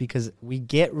lot because we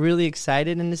get really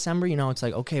excited in December. It's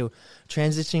like, okay,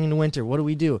 transitioning into winter. What do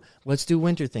we do? Let's do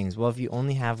winter things. Well, if you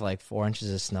only have like 4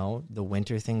 inches of snow, the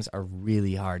winter things are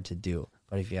really hard to do.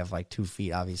 But if you have like 2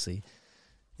 feet, obviously,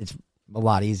 it's a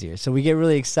lot easier. So we get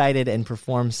really excited and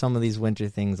perform some of these winter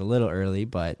things a little early.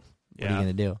 But what are you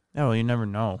gonna do? Yeah, well, you never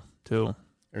know too.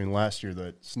 I mean, last year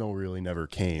the snow really never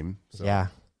came. So Yeah,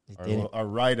 it didn't. our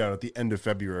ride out at the end of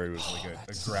February was like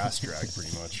a grass drag,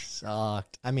 pretty much.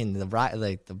 Sucked. I mean, the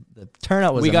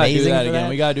turnout was We gotta amazing do that for again.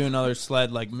 We gotta do another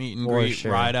sled like meet and For greet,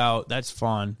 sure. ride out. That's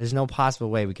fun. There's no possible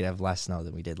way we could have less snow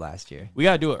than we did last year. We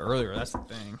gotta do it earlier. That's the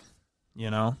thing.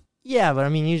 Yeah, but I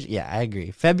mean, usually, yeah, I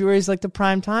agree. February is like the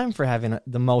prime time for having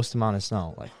the most amount of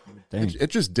snow. Like, It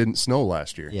just didn't snow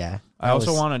last year. yeah. I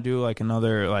also want to do like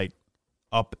another like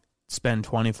spend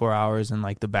 24 hours in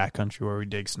like the backcountry where we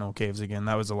dig snow caves again.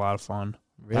 That was a lot of fun.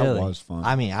 really. That was fun.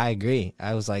 I mean, I agree.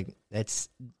 I was like, I'm It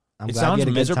glad we sounds had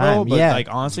a good miserable, time. but yeah, like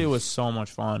honestly, it was so much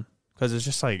fun because it's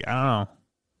just like I don't know.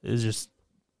 It's just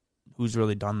who's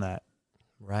really done that?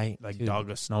 right. Like Dude, dug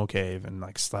a snow cave and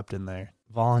like slept in there.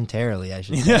 voluntarily, I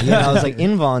should say. I was like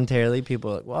involuntarily.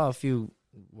 People, are like, well, a few,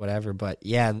 whatever. But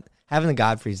yeah, having the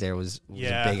Godfreys there was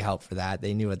Yeah. a big help for that.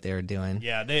 They knew what they were doing.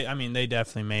 Yeah, they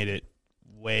definitely made it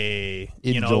way,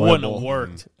 it wouldn't have Enjoyable.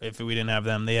 worked if we didn't have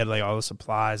them. They had like all the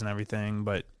supplies and everything,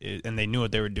 and they knew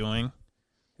what they were doing.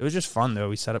 It was just fun though.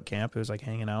 We set up camp. It was like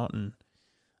hanging out, and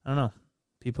I don't know.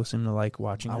 People seem to like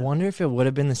watching. I it. wonder if it would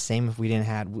have been the same if we didn't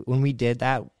when we did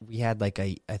that. We had like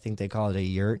I think they call it a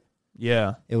yurt.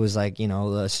 Yeah, It was like,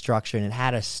 the structure, and it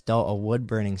had a wood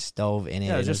burning stove in it.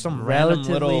 yeah. It was It just was some random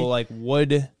relatively, little like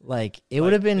wood. like it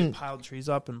would have they been piled trees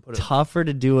up and put it. tougher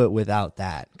to do it without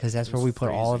that, because that's It where was we put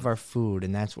all of freezing. our food,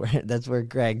 and that's where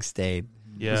Greg stayed.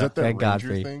 Yeah, Is that the Greg Ranger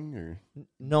Godfrey. thing? Or?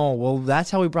 No, well, that's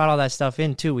how we brought all that stuff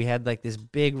in too. We had like this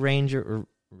big Ranger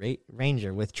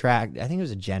with track. I think it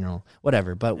was a General,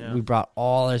 whatever. But Yeah. we brought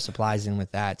all our supplies in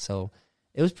with that, so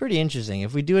it was pretty interesting.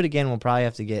 If we do it again, we'll probably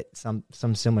have to get some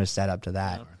similar setup to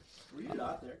that.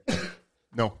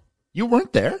 No. You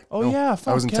weren't there? Oh No. yeah,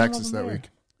 I was in Ken Texas wasn't that there. week.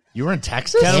 You were in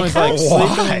Texas? Ken was like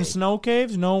Why? sleeping in snow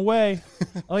caves. No way.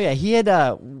 Oh yeah, he had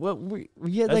we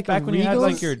had That's like back a when you had, Regal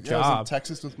like, your Yeah, I was in job.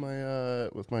 Texas with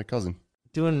my cousin.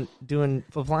 doing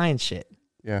appliance shit.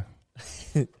 Yeah.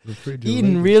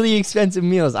 Eating really expensive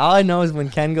meals. All I know is when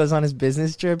Ken goes on his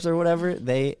business trips or whatever,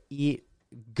 they eat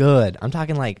good. I'm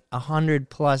talking like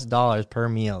 $100+ per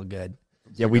meal. Good.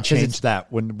 Yeah, we changed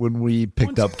that when we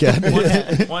picked up Ken.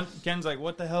 Ken's like,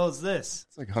 "What the hell is this?"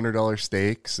 It's like $100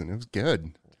 steaks, and it was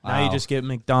good. Now you Wow. just get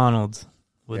McDonald's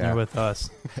when Yeah. you're with us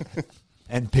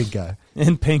And pink guy.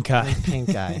 and pink eye.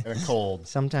 Pink eye. And a cold.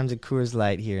 Sometimes a Coors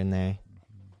Light here and there.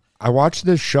 I watched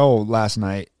this show last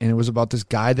night, and it was about this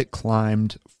guy that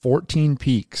climbed 14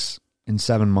 peaks in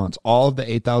 7 months, all of the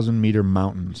 8,000-meter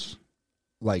mountains,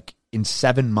 like in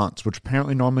 7 months, which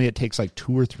apparently normally it takes like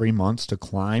 2 or 3 months to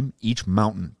climb each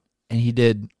mountain. And he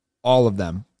did all of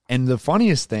them. And the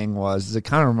funniest thing was, it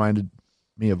kind of reminded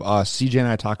me of us. CJ and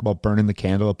I talk about burning the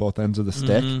candle at both ends of the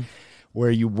stick, where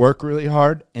you work really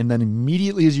hard, and then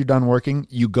immediately as you're done working,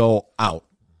 you go out.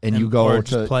 And you go or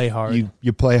to just play hard.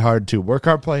 You play hard too. Work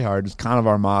hard, play hard is kind of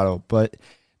our motto. But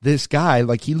this guy,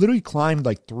 like, he literally climbed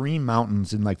like 3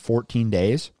 mountains in like 14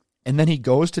 days, and then he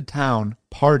goes to town,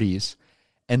 parties,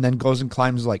 and then goes and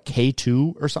climbs like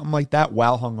K2 or something like that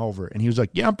while hungover. And he was like,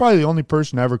 "Yeah, I'm probably the only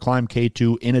person to ever climb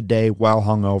K2 in a day while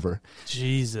hungover."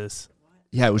 Jesus,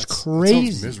 Yeah, it was That sounds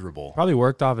crazy. miserable. probably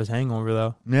worked off his hangover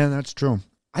though. Yeah, that's true.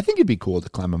 I think it'd be cool to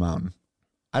climb a mountain.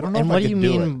 I don't know And if what I do could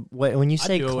you do mean when you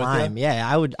say do it with climb? you. Yeah,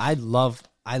 I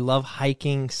love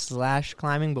hiking /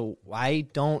 climbing, but I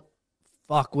don't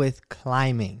fuck with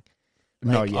climbing. it.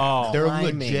 No, Like, yeah. oh, They're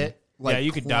climbing. legit. Like, Yeah,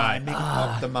 you could die. climbing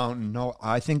up the mountain. No,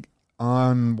 I think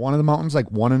on one of the mountains, like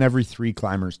 1 in every 3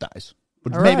 climbers dies.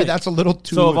 But All maybe right. that's a little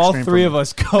too. So if all extreme three for of me.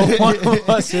 us go, one of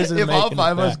us isn't if all making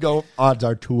 5 it of us back. go, odds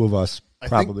are 2 of us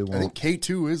probably I won't. think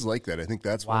K2 is like that. I think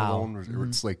that's Wow. one of the ones where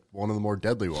it's like one of the more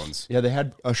deadly ones. Yeah, they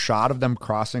had a shot of them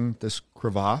crossing this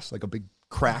crevasse, like a big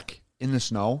crack in the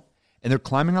snow, and they're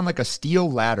climbing on like a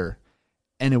steel ladder,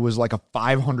 and it was like a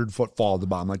 500-foot fall at the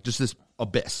bottom, like just this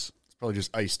abyss. It's probably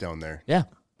just ice down there. Yeah,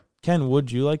 Ken,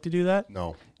 would you like to do that?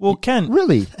 No. Well, Ken,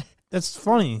 really. that's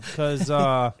funny because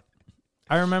I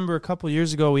remember a couple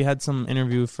years ago we had some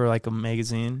interview for like a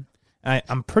magazine.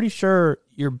 I'm pretty sure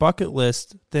your bucket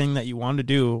list thing that you wanted to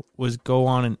do was go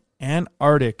on an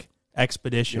Antarctic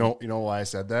expedition. You know why I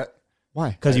said that?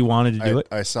 Why? because you wanted to do it.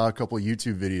 I saw a couple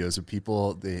YouTube videos of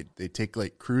people they take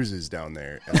like cruises down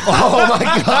there. Oh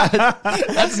my god,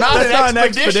 that's not an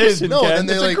expedition. No, Ken. and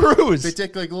they It's a like cruise. They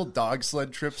take like little dog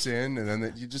sled trips in, and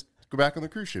then you just go back on the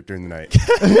cruise ship during the night.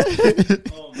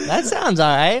 That sounds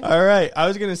all right. All right, I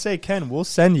was gonna say, Ken, we'll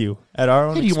send you at our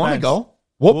own. Hey, do you want to expense. go?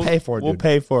 We'll pay for it. We'll Dude.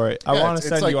 pay for it. I Yeah, want to it's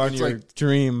send like- you on it's your like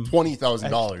dream.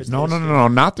 $20,000. No,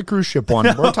 not the cruise ship one.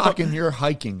 We're talking you're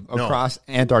hiking across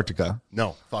Antarctica.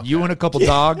 No, fuck You that. and a couple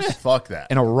dogs fuck that.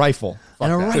 and a rifle. Fuck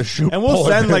that. To shoot And we'll polar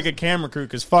send bears. like a camera crew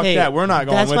because fuck that. We're not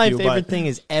going That's with my you. favorite but thing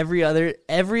is every other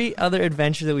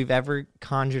adventure that we've ever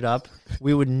conjured up,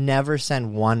 we would never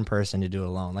send one person to do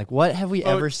alone. Like, what have we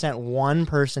ever sent one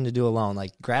person to do alone?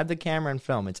 Like, grab the camera and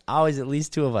film. It's always at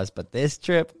least 2 of us. But this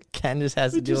trip, Ken just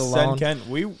has to do just alone. send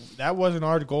Ken. That wasn't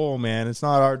our goal, man. It's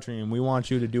not our dream. We want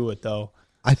you to do it though.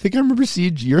 I think I remember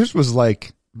Siege. Yours was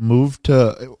like move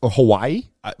to Hawaii.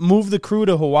 Move the crew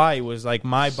to Hawaii was like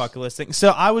my bucket list thing.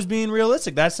 So I was being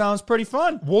realistic. That sounds pretty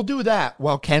fun. We'll do that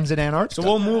while Ken's in Antarctica. So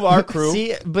we'll move our crew.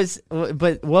 See,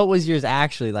 but what was yours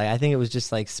actually like? I think it was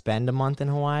just like spend a month in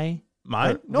Hawaii.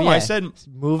 Mine? Or- No, yeah, I said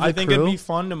move I the think crew? it'd be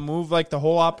fun to move like the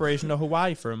whole operation to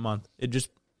Hawaii for a month. It'd just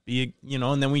be,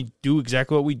 and then we do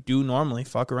exactly what we do normally,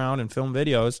 fuck around and film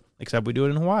videos, except we do it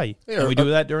in Hawaii. Yeah, and we do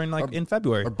that during in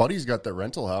February. Our buddy's got that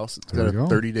rental house. It's There got we a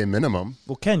go. 30-day minimum.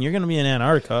 Well, Ken, you're going to be in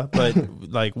Antarctica, but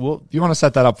like If you want to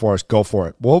set that up for us, go for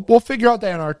it. We'll figure out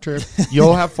the Antarctica trip.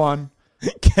 You'll have fun.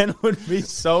 Ken would be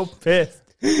so pissed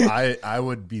I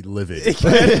would be livid.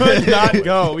 Ken would not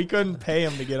go. We couldn't pay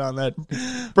him to get on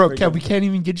that. Bro, Ken, we can't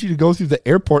even get you to go through the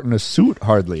airport in a suit,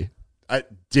 hardly.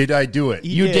 Did I do it?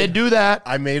 You did do that.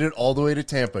 I made it all the way to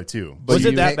Tampa, too. Was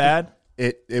it that bad?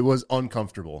 It was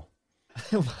uncomfortable.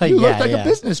 You looked like a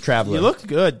business traveler. You looked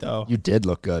good, though. You did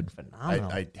look good.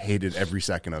 I hated every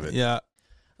second of it. Yeah.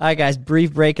 All right, guys,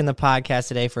 brief break in the podcast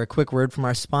today for a quick word from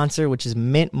our sponsor, which is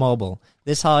Mint Mobile.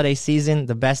 This holiday season,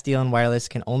 the best deal in wireless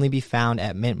can only be found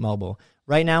at Mint Mobile.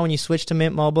 Right now, when you switch to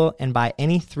Mint Mobile and buy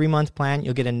any 3-month plan,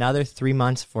 you'll get another 3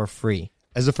 months for free.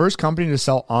 As the first company to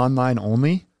sell online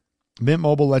only, Mint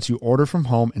Mobile lets you order from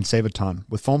home and save a ton,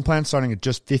 with phone plans starting at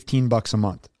just $15 a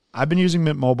month. I've been using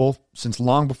Mint Mobile since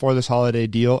long before this holiday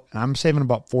deal, and I'm saving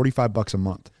about $45 a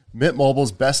month. Mint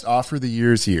Mobile's best offer of the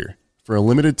year is here. For a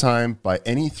limited time, buy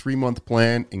any 3-month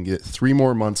plan and get 3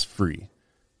 more months free.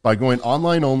 By going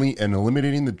online only and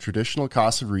eliminating the traditional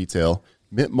cost of retail,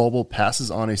 Mint Mobile passes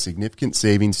on a significant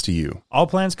savings to you. All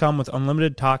plans come with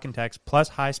unlimited talk and text plus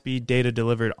high-speed data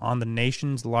delivered on the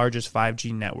nation's largest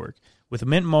 5G network. With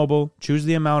Mint Mobile, choose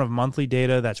the amount of monthly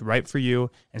data that's right for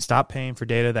you and stop paying for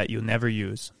data that you'll never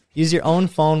use. Use your own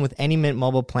phone with any Mint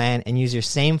Mobile plan and use your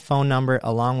same phone number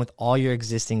along with all your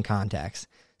existing contacts.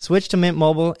 Switch to Mint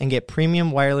Mobile and get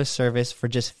premium wireless service for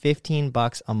just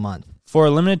 $15 a month. For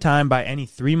a limited time, buy any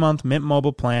 3-month Mint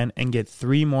Mobile plan and get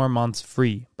 3 more months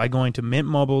free by going to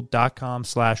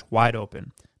mintmobile.com/wideopen.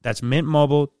 That's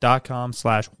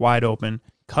mintmobile.com/wideopen.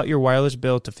 Cut your wireless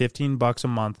bill to $15 a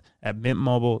month at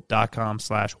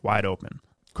mintmobile.com/wideopen.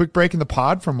 Quick break in the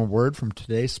pod from a word from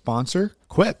today's sponsor,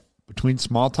 Quip. Between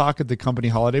small talk at the company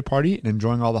holiday party and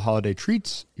enjoying all the holiday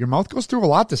treats, your mouth goes through a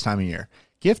lot this time of year.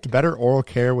 Gift better oral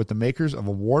care with the makers of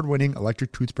award-winning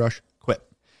electric toothbrush, Quip.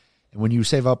 And when you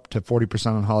save up to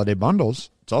 40% on holiday bundles,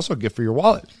 it's also a gift for your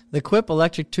wallet. The Quip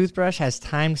electric toothbrush has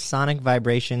timed sonic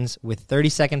vibrations with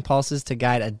 30-second pulses to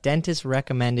guide a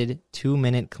dentist-recommended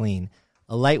 2-minute clean.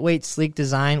 A lightweight, sleek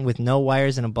design with no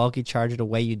wires and a bulky charger to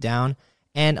weigh you down,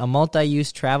 and a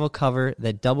multi-use travel cover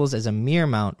that doubles as a mirror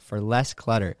mount for less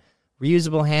clutter.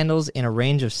 Reusable handles in a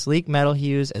range of sleek metal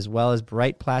hues as well as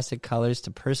bright plastic colors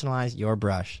to personalize your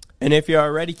brush. And if you're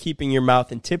already keeping your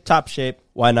mouth in tip-top shape,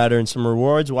 why not earn some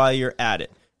rewards while you're at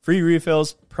it? Free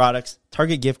refills, products,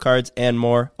 Target gift cards, and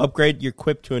more. Upgrade your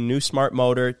Quip to a new smart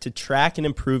motor to track and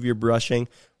improve your brushing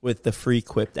with the free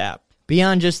Quip app.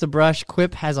 Beyond just the brush,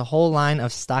 Quip has a whole line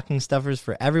of stocking stuffers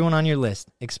for everyone on your list.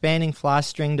 Expanding floss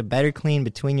string to better clean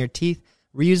between your teeth,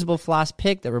 reusable floss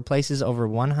pick that replaces over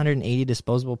 180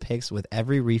 disposable picks with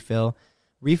every refill,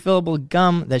 refillable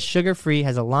gum that's sugar-free,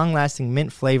 has a long-lasting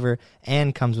mint flavor,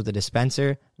 and comes with a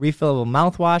dispenser, refillable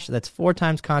mouthwash that's 4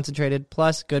 times concentrated,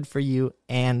 plus good for you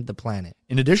and the planet.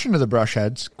 In addition to the brush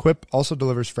heads, Quip also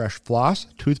delivers fresh floss,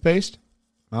 toothpaste,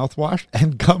 mouthwash,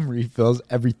 and gum refills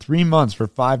every 3 months for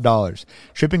 $5.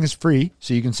 Shipping is free,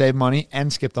 so you can save money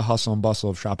and skip the hustle and bustle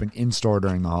of shopping in-store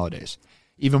during the holidays.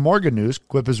 Even more good news,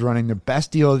 Quip is running their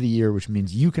best deal of the year, which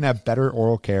means you can have better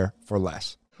oral care for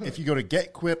less. If you go to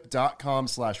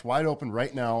getquip.com/wideopen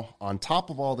right now, on top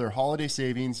of all their holiday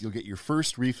savings, you'll get your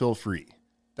first refill free.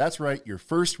 That's right, your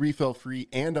first refill free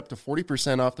and up to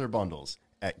 40% off their bundles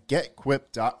at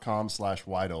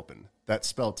getquip.com/wideopen. That's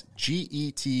spelled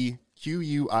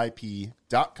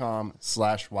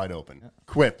GETQUIP.com/wideopen.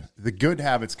 Quip, the good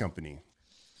habits company.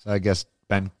 So I guess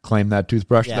Ben claimed that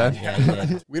toothbrush then.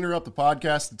 Yeah. We interrupt the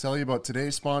podcast to tell you about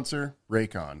today's sponsor,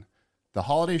 Raycon. The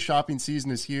holiday shopping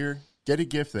season is here. Get a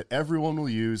gift that everyone will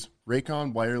use,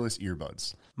 Raycon wireless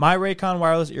earbuds. My Raycon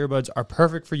wireless earbuds are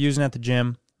perfect for using at the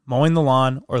gym, mowing the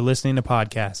lawn, or listening to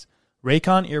podcasts.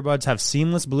 Raycon earbuds have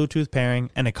seamless Bluetooth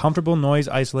pairing and a comfortable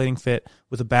noise-isolating fit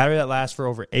with a battery that lasts for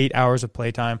over 8 hours of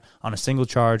playtime on a single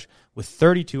charge with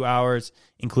 32 hours,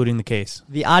 including the case.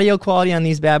 The audio quality on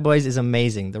these bad boys is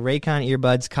amazing. The Raycon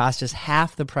earbuds cost just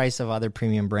half the price of other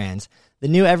premium brands. The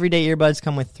new everyday earbuds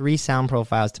come with 3 sound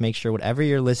profiles to make sure whatever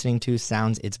you're listening to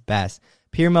sounds its best.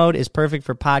 Pure mode is perfect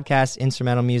for podcasts,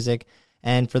 instrumental music,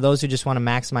 and for those who just want to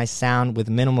maximize sound with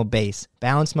minimal bass.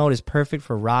 Balance mode is perfect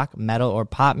for rock, metal, or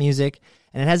pop music,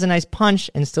 and it has a nice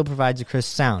punch and still provides a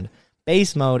crisp sound.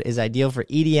 Bass mode is ideal for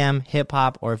EDM,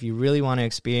 hip-hop, or if you really want to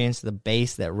experience the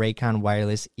bass that Raycon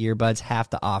wireless earbuds have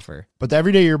to offer. But the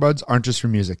everyday earbuds aren't just for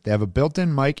music. They have a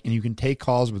built-in mic, and you can take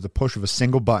calls with the push of a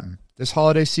single button. This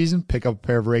holiday season, pick up a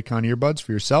pair of Raycon earbuds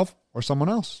for yourself or someone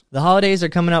else. The holidays are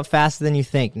coming up faster than you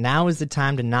think. Now is the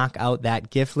time to knock out that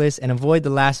gift list and avoid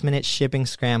the last-minute shipping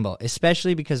scramble,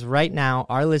 especially because right now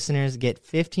our listeners get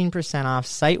 15% off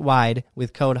site-wide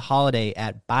with code HOLIDAY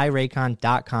at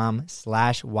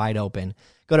buyraycon.com/wideopen.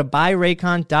 Go to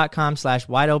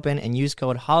buyraycon.com/wideopen and use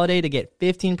code HOLIDAY to get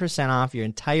 15% off your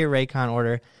entire Raycon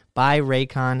order.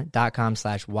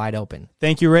 Buyraycon.com/wideopen.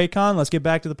 Thank you, Raycon. Let's get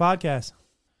back to the podcast.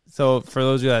 So for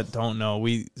those of you that don't know,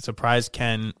 we surprised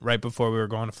Ken right before we were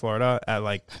going to Florida at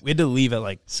we had to leave at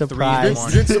 3 in the Surprise. You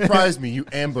morning. didn't surprise me. You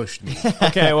ambushed me.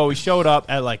 Okay, well, we showed up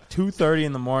at 2:30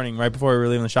 in the morning right before we were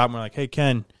leaving the shop. And we're like, hey,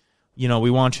 Ken,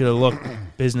 we want you to look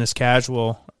business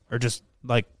casual or just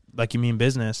like you mean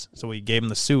business. So we gave him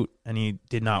the suit, and he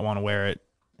did not want to wear it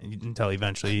until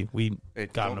eventually we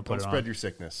got him to put it on. Spread your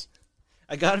sickness.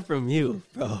 I got it from you,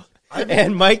 bro.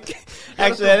 And Mike,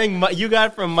 actually, I think you got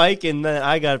it from Mike, and then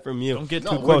I got it from you. Don't get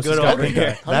No, too close. good It's got over ring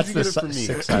here. guy. How That's did you the get it from me?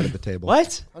 sick side of the table.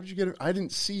 What? How did you get it? I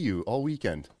didn't see you all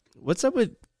weekend. What's up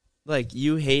with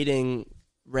you hating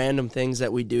random things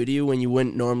that we do to you when you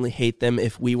wouldn't normally hate them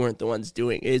if we weren't the ones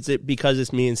doing it? Is it because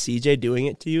it's me and CJ doing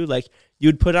it to you?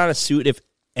 You'd put on a suit if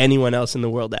anyone else in the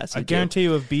world asked you I to. guarantee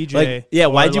you if BJ...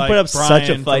 why'd you put up such a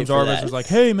Brian fight from for Zorba's that? was like,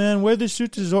 hey, man, wear this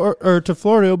suit to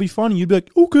Florida. It'll be funny. You'd be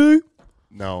like, okay.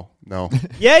 No.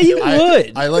 Yeah, you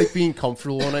would. I like being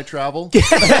comfortable when I travel.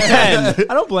 I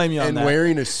don't blame you on And that.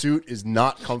 wearing a suit is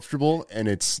not comfortable, and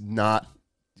it's not.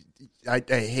 I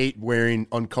hate wearing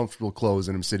uncomfortable clothes,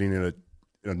 and I'm sitting in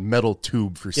a metal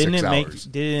tube for 6 hours.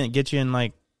 Didn't it get you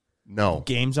in No,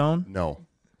 game zone? no.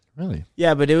 Really?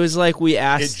 Yeah, but it was like we It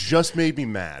asked. just made me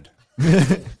mad.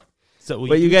 So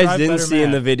What you guys didn't see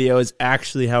in the video is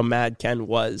actually how mad Ken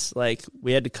was.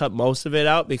 We had to cut most of it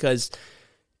out because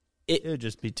It would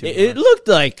just be too it much. looked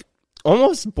like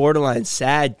almost borderline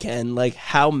sad, Ken,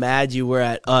 how mad you were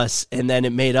at us, and then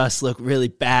it made us look really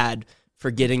bad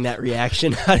for getting that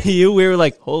reaction out of you. We were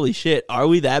like, holy shit, are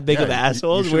we that big Yeah, of you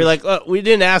assholes? We should've- were like, we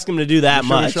didn't ask him to do that You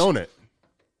should have much. shown it.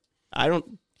 I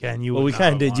don't. Ken, you Well, would we not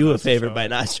kind of did want you a us to favor show by it.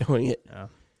 not showing it.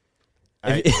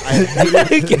 Yeah.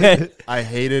 Ken, I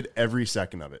hated every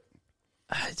second of it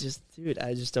I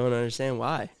just don't understand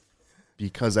why.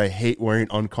 because I hate wearing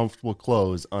uncomfortable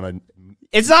clothes on a.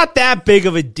 It's not that big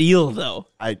of a deal, though.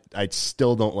 I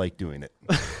still don't like doing it.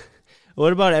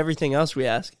 What about everything else we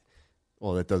ask?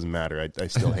 Well, that doesn't matter. I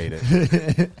still hate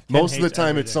it. Most of the hates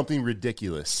time, it's everything. something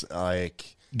ridiculous.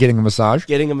 Getting a massage?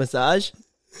 Getting a massage?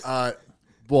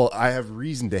 Well, I have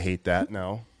reason to hate that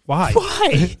now. Why?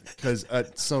 Why? Because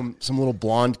some little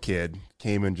blonde kid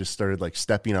came and just started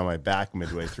stepping on my back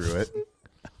midway through it.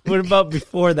 What about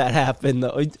before that happened,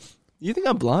 though? You think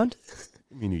I'm blonde?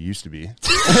 I mean, you used to be.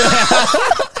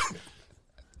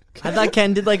 I thought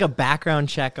Ken did a background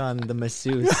check on the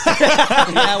masseuse.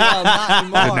 Yeah, well, not The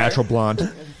anymore. natural blonde.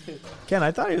 Ken,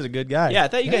 I thought he was a good guy. Yeah, I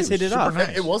thought you guys hit it off.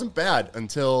 It wasn't bad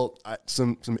until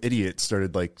some idiot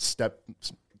started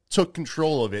took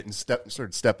control of it and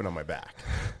started stepping on my back.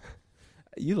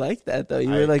 You liked that, though. You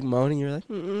were moaning. You were like,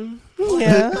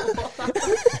 yeah.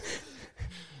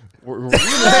 Were we in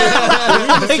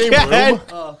the same room?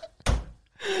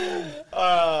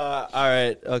 All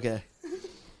right. Okay.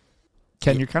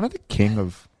 Ken, you're kind of the king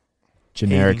of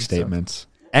generic Hating statements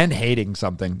and hating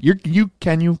something. You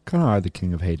kind of are the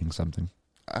king of hating something.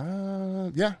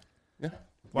 Yeah.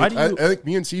 Why do you? I think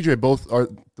me and CJ both are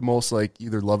the most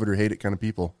either love it or hate it kind of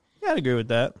people. Yeah, I'd agree with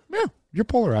that. Yeah, you're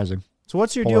polarizing. So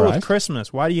what's your deal with Polarized?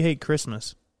 Christmas? Why do you hate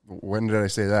Christmas? When did I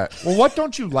say that? Well, what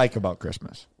don't you like about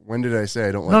Christmas? When did I say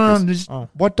I don't like No, this? just, Oh.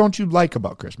 what don't you like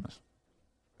about Christmas?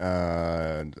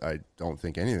 I don't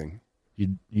think anything.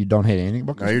 You don't hate anything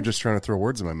about Now Christmas? you're just trying to throw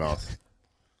words in my mouth.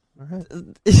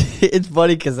 It's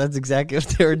funny because that's exactly what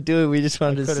they were doing. We just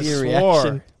wanted to Coulda see a swore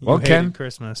reaction. you Well, hated Ken-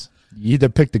 Christmas. You either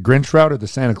picked the Grinch route or the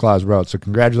Santa Claus route. So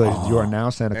congratulations, you are now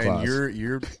Santa And Claus.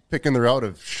 you're picking the route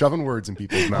of shoving words in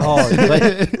people's mouths. Oh,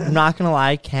 but I'm not gonna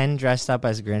lie, Ken dressed up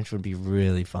as Grinch would be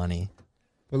really funny.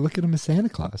 But look at him as Santa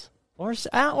Claus. Or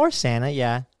Santa,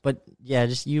 yeah. But yeah,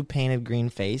 just you painted green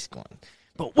face going,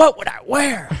 but what would I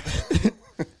wear?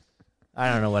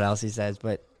 I don't know what else he says,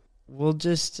 but we'll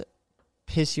just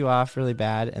piss you off really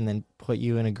bad and then put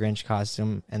you in a Grinch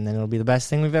costume, and then it'll be the best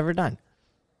thing we've ever done.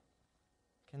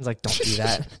 Ken's like, don't do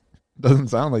that. Doesn't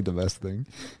sound like the best thing.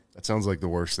 That sounds like the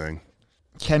worst thing.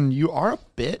 Ken, you are a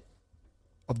bit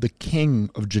of the king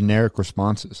of generic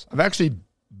responses. I've actually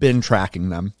been tracking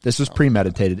them. This was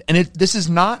premeditated, and this is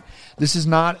not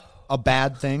a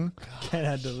bad thing. Ken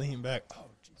had to lean back. Oh,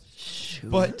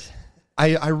 But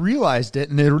I realized it,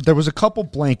 and there was a couple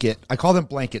I call them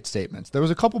blanket statements. There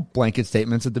was a couple blanket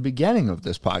statements at the beginning of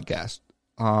this podcast.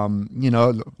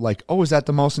 Is that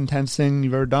the most intense thing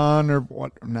you've ever done, or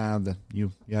what? Nah,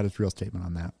 you had a real statement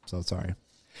on that, so sorry.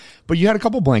 But you had a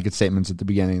couple blanket statements at the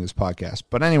beginning of this podcast.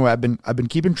 But anyway, I've been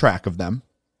keeping track of them.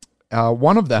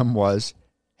 One of them was,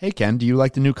 "Hey Ken, do you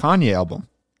like the new Kanye album?"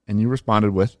 and you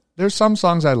responded with, "There's some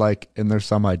songs I like, and there's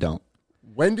some I don't."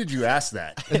 When did you ask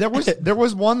that? There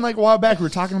was one like a while back. We were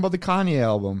talking about the Kanye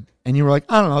album, and you were like,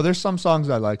 "I don't know. There's some songs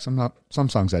I like, some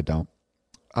songs I don't."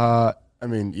 I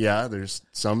mean, yeah, there's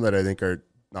some that I think are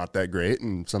not that great,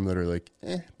 and some that are like,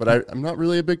 but I'm not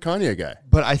really a big Kanye guy.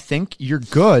 But I think you're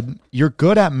good. You're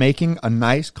good at making a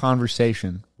nice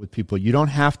conversation with people. You don't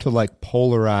have to like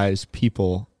polarize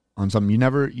people on something. You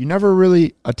never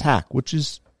really attack, which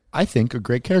is, I think, a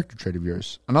great character trait of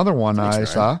yours. Another one I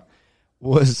saw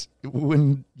was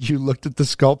when you looked at the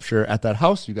sculpture at that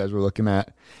house you guys were looking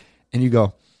at, and you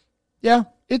go, "Yeah,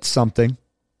 it's something."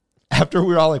 After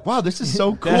we were all like, "Wow, this is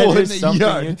so cool." That in is the something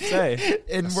yard. you'd say.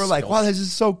 And we're like, "Wow, this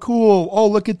is so cool. Oh,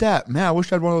 look at that. Man, I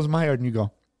wish I had one of those in my yard." And you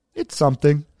go, "It's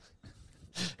something."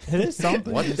 It is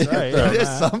something. What is That's that? right. It is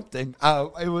something.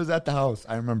 It was at the house.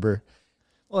 I remember.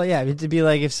 Well, yeah, it'd be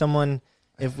like if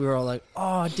we were all like,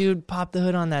 "Oh, dude, pop the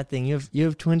hood on that thing. You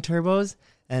have twin turbos,"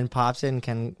 and pops it, and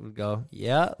Ken would go,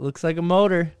 "Yeah, looks like a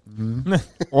motor."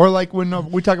 Or like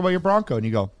when we talk about your Bronco and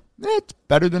you go, "It's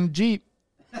better than a Jeep."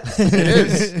 It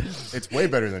is. It's way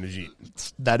better than a Jeep.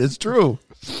 That is true.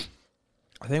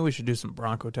 I think we should do some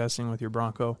Bronco testing with your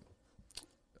Bronco.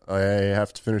 I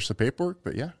have to finish the paperwork,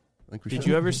 but yeah, I think we should. Did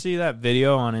you ever see that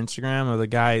video on Instagram of the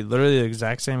guy literally the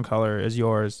exact same color as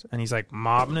yours, and he's like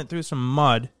mobbing it through some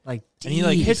mud, Like, and he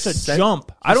like hits a sent-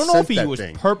 jump. he I don't know if sent he that was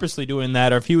thing. purposely doing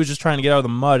that or if he was just trying to get out of the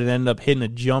mud and ended up hitting a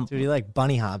jump. dude, he like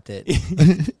bunny hopped it.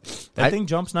 That thing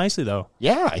jumps nicely though.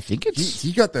 Yeah, I think it's.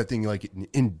 He got that thing like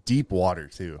in deep water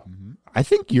too. I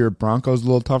think your Bronco's a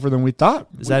little tougher than we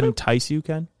thought. Does that entice you,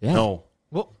 Ken? Yeah. No,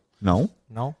 No.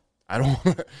 No, I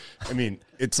don't. I mean,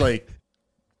 it's like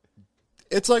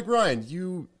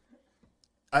Ryan.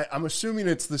 I'm assuming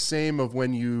it's the same of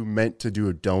when you meant to do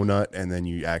a donut and then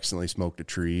you accidentally smoked a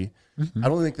tree. I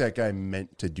don't think that guy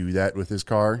meant to do that with his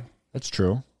car. That's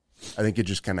true. I think it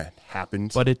just kind of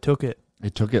happened. But it took it.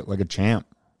 It took it like a champ,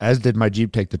 as did my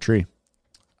Jeep take the tree.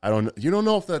 You don't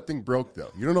know if that thing broke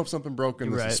though. You don't know if something broke in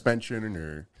the Right. suspension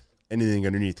or anything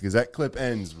underneath because that clip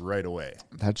ends right away.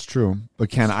 That's true. But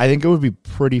Ken, I think it would be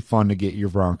pretty fun to get your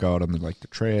Bronco out on the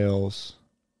trails.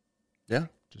 Yeah.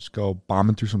 Just go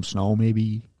bombing through some snow,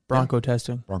 maybe. Bronco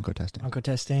testing. Bronco testing. Bronco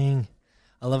testing.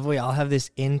 I love we all have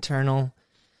this internal,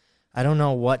 I don't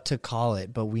know what to call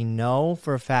it, but we know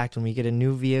for a fact when we get a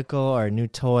new vehicle or a new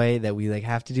toy that we like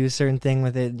have to do a certain thing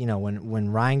with it. You know, when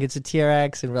Ryan gets a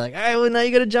TRX and we're like, all right, well now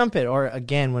you got to jump it. Or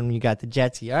again, when you got the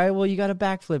jet ski, all right, well you got to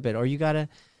backflip it, or you got to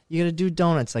do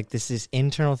donuts. Like this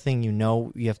internal thing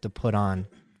you have to put on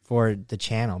for the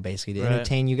channel basically to Right.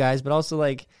 entertain you guys, but also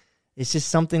like it's just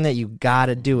something that you got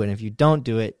to do. And if you don't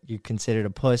do it, you're considered a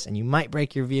puss and you might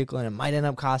break your vehicle and it might end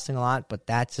up costing a lot, but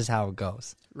that's just how it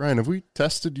goes. Ryan, have we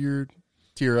tested your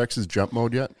TRX's jump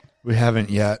mode yet? We haven't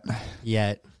yet.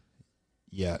 Yet.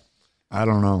 I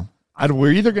don't know.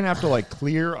 We're either going to have to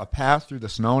clear a path through the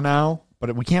snow now,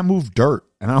 but we can't move dirt.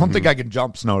 And I don't think I can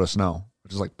jump snow to snow.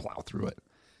 Just plow through it.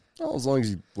 Well, as long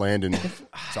as you land in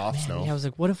soft snow. Yeah, I was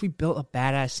like, what if we built a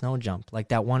badass snow jump like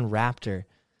that one Raptor?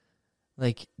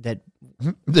 Like that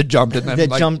The jump didn't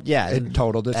that jumped, yeah. It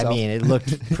totaled itself. I mean, it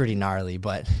looked pretty gnarly,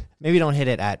 but maybe don't hit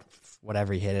it at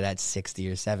whatever you hit it at 60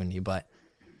 or 70, but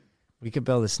we could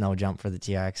build a snow jump for the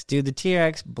TRX. Dude, the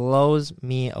TRX blows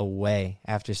me away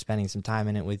after spending some time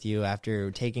in it with you.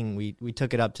 After we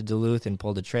took it up to Duluth and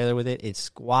pulled a trailer with it. It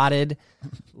squatted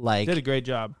like Did a great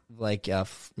job. like a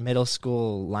middle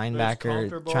school linebacker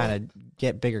comfortable. trying to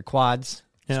get bigger quads.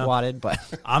 Yeah. Squatted, but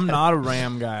I'm not a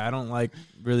Ram guy. I don't like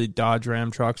really Dodge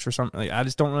Ram trucks or something. I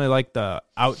just don't really like the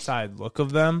outside look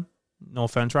of them. No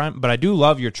offense, Ryan, but I do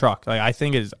love your truck. I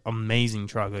think it's amazing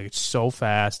truck. It's so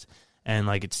fast and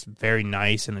it's very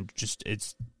nice and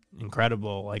it's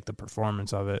incredible. The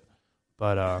performance of it.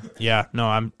 But yeah, no,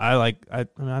 I'm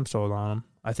sold on them.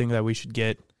 I think that we should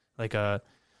get a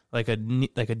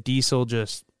diesel.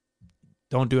 Just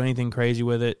don't do anything crazy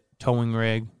with it. Towing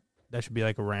rig. That should be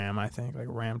a Ram, I think, a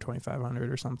Ram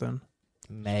 2500 or something.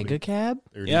 mega cab.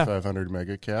 3,500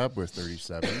 mega cab with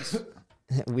 37s.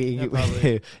 We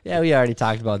already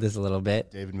talked about this a little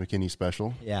bit. David McKinney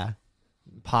special. Yeah,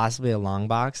 possibly a long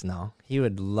box. No, he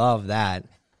would love that.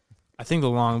 I think the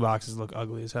long boxes look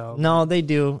ugly as hell. No, they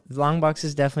do. Long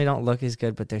boxes definitely don't look as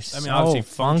good, but they're so obviously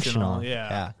functional.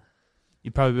 Yeah.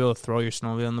 You'd probably be able to throw your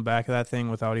snowmobile in the back of that thing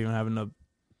without even having to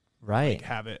Right.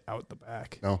 have it out the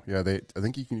back. No, yeah, I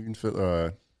think you can even fit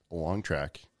a long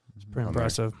track. It's pretty on there.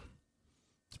 impressive.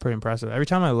 It's pretty impressive. Every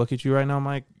time I look at you right now,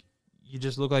 Mike, You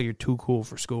just look like you're too cool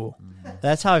for school.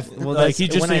 That's how I feel. Well, Like, that's, you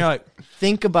just when think I like,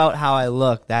 think about how I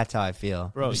look, that's how I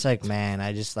feel. Bro, I'm just like, man,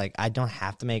 I don't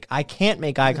have to I can't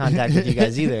make eye contact with you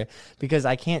guys either because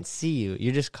I can't see you.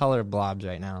 You're just color blobs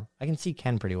right now. I can see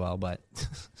Ken pretty well, but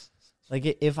like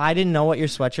if I didn't know what your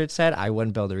sweatshirt said, I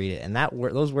wouldn't be able to read it. And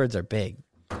those words are big,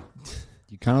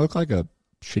 You kind of look like a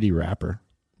shitty rapper.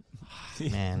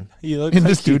 man. you look In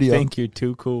like the studio. you think you're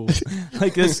too cool.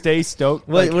 Like this Stay Stoked.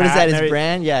 What like, is hat that? and His everything.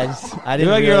 brand? Yeah, I You didn't.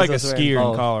 look like you're like a realize those were skier in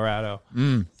involved. Colorado.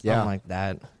 Something Yeah. like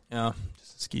that. Yeah,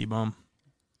 just a ski bum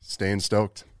Staying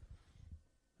stoked.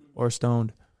 or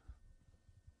stoned.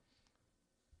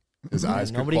 His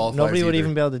eyes could Nobody qualify as would either.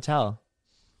 even be able to tell.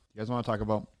 You guys want to talk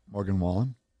about Morgan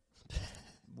Wallen?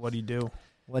 What do you do?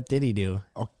 What did he do?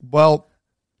 Oh, well,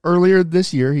 earlier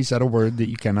this year, he said a word that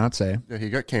you cannot say, Yeah, he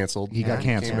got canceled. He got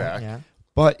Came canceled. back. Yeah.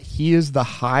 but he is the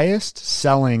highest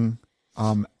selling,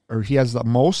 or he has the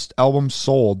most albums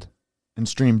sold and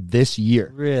streamed this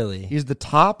year. Really? He's the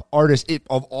top artist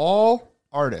of all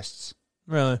artists.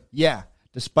 Really? Yeah,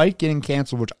 despite getting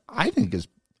canceled, which I think is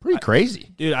pretty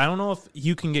crazy. Dude, I don't know if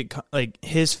you can get like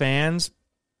his fans.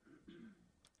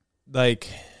 Like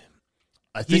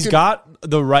I think he's got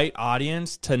the right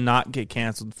audience to not get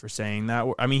canceled for saying that.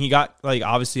 I mean, he got like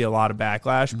obviously a lot of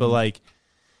backlash, but like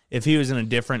if he was in a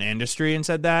different industry and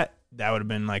said that, that would have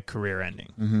been like career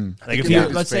ending. Like if he he, had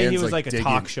his let's say he fans, was like, like a digging.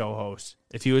 talk show host.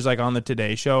 If he was like on the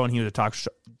Today Show and he was a talk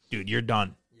show, dude, you're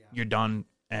done. You're done,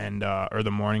 and or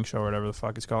the morning show or whatever the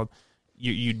fuck it's called.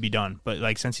 You'd be done. But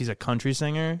like since he's a country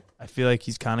singer, I feel like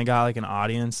he's kind of got like an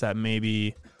audience that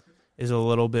maybe is a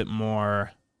little bit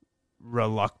more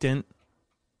reluctant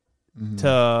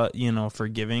to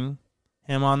forgiving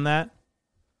him on that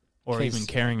or Okay, even so-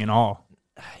 caring at all.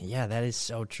 Yeah, that is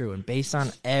so true. And based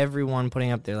on everyone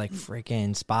putting up their like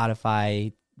freaking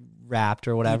Spotify Wrapped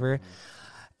or whatever,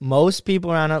 most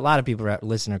people around, a lot of people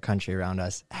listen to country around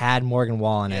us had Morgan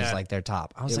Wallen as Yeah. like their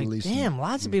top. I was At like, least- damn,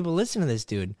 lots of people listen to this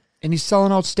dude. And he's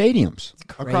selling out stadiums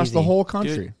across crazy. the whole Dude,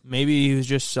 country. maybe he was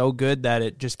just so good that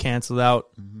it just canceled out.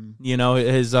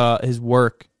 His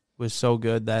work was so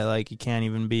good that like he can't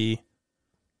even be,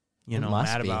 It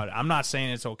must mad be. about it. I'm not saying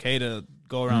it's okay to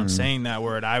go around saying that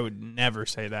word. I would never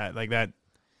say that like that.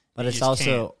 But You it's just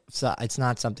also it's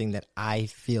not something that I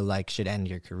feel like should end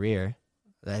your career.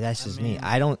 That's just me.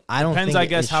 I don't Depends, think I it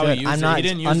guess, how should. he I'm used it. not He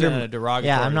didn't use it in a derogatory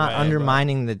Yeah, I'm not way, but-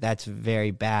 undermining that. That's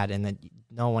very bad, and that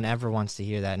no one ever wants to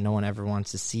hear that. No one ever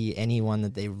wants to see anyone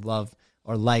that they love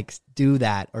or likes do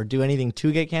that or do anything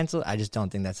to get canceled. I just don't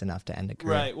think that's enough to end a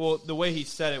career. Right. Well, the way he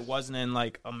said it wasn't in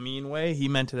like a mean way. He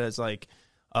meant it as like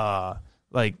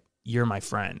you're my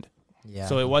friend. Yeah.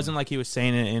 So it wasn't like he was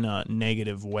saying it in a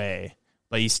negative way,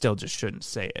 but he still just shouldn't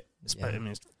say it. Yeah. I mean,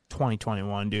 it's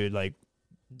 2021, dude. Like,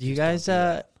 Do you guys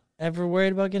ever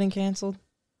worried about getting canceled?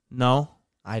 no.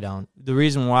 I don't. The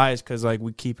reason why is because like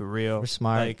we keep it real. We're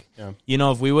smart. Like,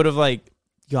 Yeah. if we would have like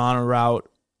gone a route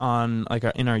on like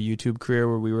in our YouTube career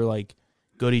where we were like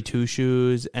goody two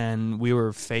shoes and we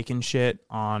were faking shit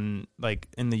on like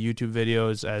in the YouTube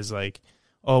videos as like,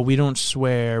 oh, we don't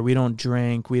swear, we don't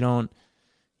drink, we don't,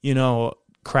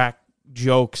 crack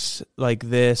jokes like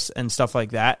this and stuff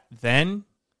like that, then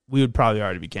we would probably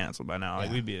already be canceled by now.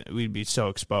 Like we'd be so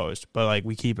exposed. But like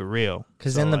we keep it real.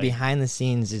 Because So, then the like, behind the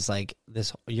scenes is like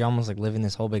this. You're almost like living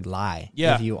this whole big lie.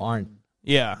 Yeah. If you aren't.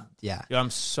 yeah. Yeah. Yeah, I'm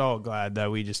so glad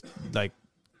that we just like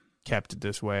kept it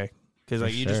this way because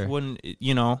like you just sure. wouldn't,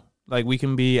 like we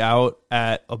can be out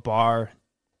at a bar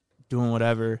doing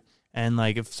whatever, and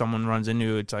like if someone runs into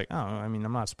you, it's like, oh, I mean,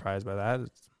 I'm not surprised by that.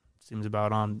 It seems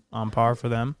about on par for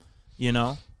them,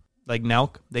 Like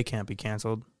Nelk, they can't be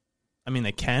canceled. I mean,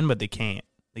 they can, but they can't.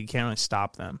 They can't really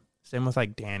stop them. Same with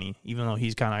like Danny, even though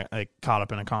he's kind of like caught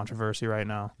up in a controversy right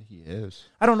now. He is.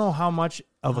 I don't know how much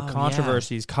of a Oh,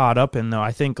 controversy he's caught up in, though.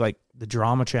 I think like the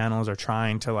drama channels are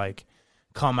trying to like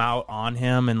come out on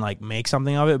him and like make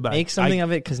something of it. But Make something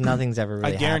of it because nothing's ever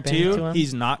really I guarantee happened to you, him.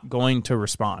 he's not going to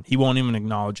respond. He won't even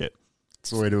acknowledge it. It's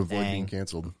the way to avoid Dang. being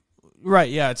canceled. Right?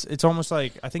 Yeah. It's almost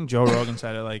like I think Joe Rogan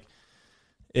said it. Like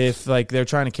if like they're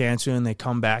trying to cancel you and they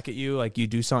come back at you, like you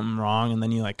do something wrong, and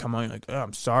then you like come out, you're like, oh,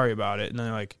 I'm sorry about it, and then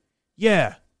they're like,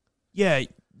 yeah,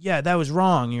 that was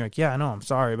wrong. And you're like, yeah, I know, I'm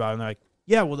sorry about it. And they're like,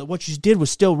 yeah, well, what you did was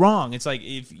still wrong. It's like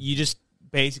if you just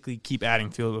basically keep adding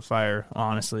fuel to the fire,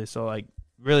 honestly. So like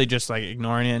really just like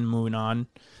ignoring it and moving on.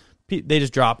 They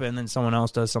just drop it, and then someone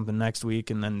else does something next week,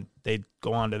 and then they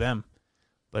go on to them.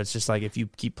 But it's just like if you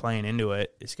keep playing into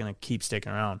it, it's gonna keep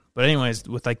sticking around. But anyways,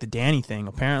 with like the Danny thing,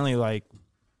 apparently like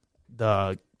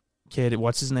the kid,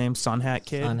 what's his name, Sunhat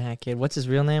Kid. Sunhat Kid. What's his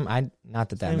real name? Not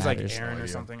that His name's matters. like Aaron or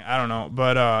something. I don't know,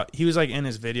 but he was like in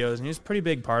his videos, and he was a pretty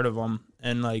big part of them.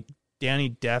 And like Danny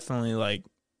definitely like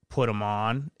put him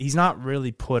on. He's not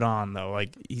really put on though.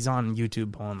 Like he's on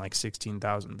YouTube pulling like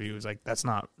 16,000 views. Like that's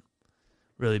not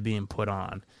really being put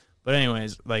on. But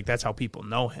anyways, like that's how people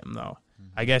know him though.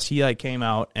 I guess he like came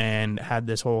out and had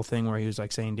this whole thing where he was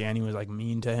like saying Danny was like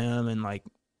mean to him and like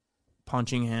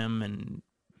punching him, and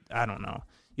I don't know.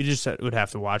 You just would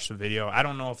have to watch the video. I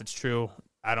don't know if it's true.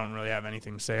 I don't really have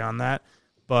anything to say on that.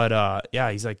 But yeah,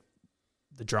 he's like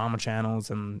the drama channels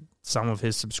and some of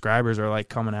his subscribers are like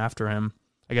coming after him.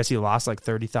 I guess he lost like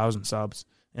 30,000 subs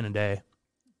in a day.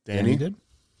 Danny did?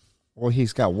 Well,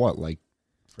 he's got what, like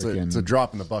it's a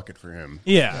drop in the bucket for him.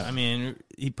 Yeah, I mean,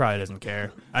 he probably doesn't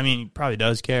care. I mean, he probably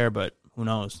does care, but who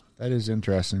knows? That is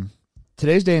interesting.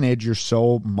 Today's day and age, you're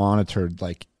so monitored.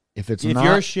 Like, if you're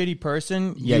a shitty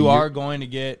person, you are going to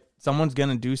get, someone's going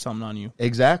to do something on you.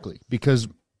 Exactly. Because,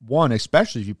 one,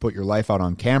 especially if you put your life out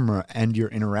on camera and your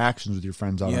interactions with your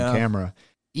friends out on camera,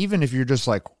 even if you're just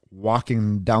like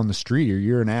walking down the street or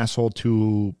you're an asshole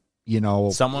to,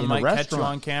 someone might catch you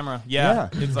on camera. Yeah.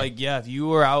 It's like, if you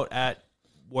were out at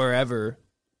wherever,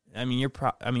 I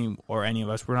mean, or any of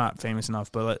us, we're not famous enough,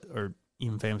 or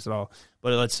even famous at all.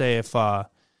 But let's say if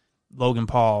Logan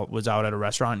Paul was out at a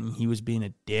restaurant and he was being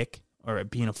a dick or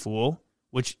being a fool,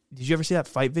 which, did you ever see that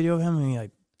fight video of him and he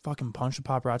like fucking punched the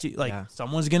paparazzi? Like,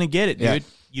 someone's going to get it, dude.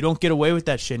 You don't get away with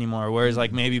that shit anymore. Whereas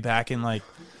like maybe back in like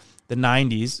the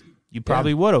 90s, you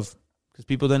probably would have, because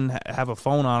people didn't have a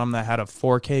phone on them that had a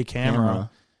 4K camera.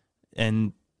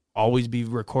 And always be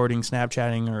recording,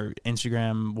 Snapchatting or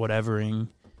Instagram, whatevering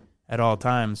at all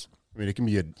times. I mean, it can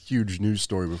be a huge news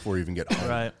story before you even get home.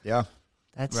 Right. Yeah.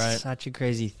 That's such a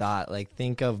crazy thought. Like,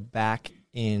 think of back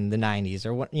in the 90s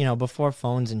or what, before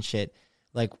phones and shit.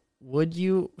 Like,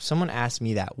 someone asked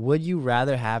me that, would you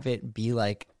rather have it be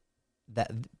like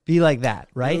that,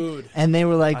 right? Dude, and they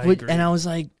were like, I agree. And I was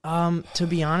like, to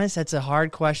be honest, that's a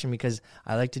hard question because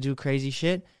I like to do crazy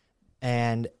shit.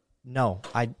 And no,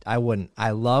 I wouldn't.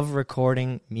 I love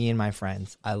recording me and my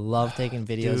friends. I love taking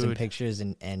videos and pictures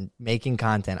and making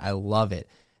content. I love it.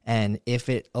 And if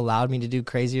it allowed me to do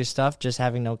crazier stuff, just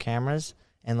having no cameras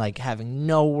and like having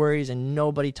no worries and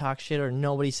nobody talk shit or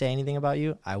nobody say anything about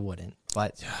you, I wouldn't.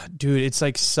 But dude, it's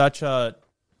like such a,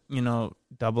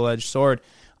 double-edged sword.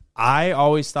 I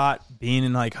always thought being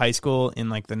in like high school in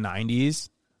like the 90s,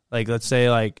 like let's say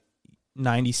like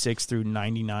 96 through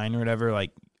 99 or whatever,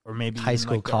 like, or maybe high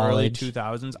school, like college, the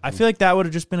early 2000s. I feel like that would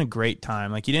have just been a great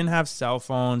time. Like you didn't have cell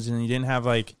phones and you didn't have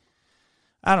like,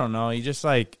 I don't know, you just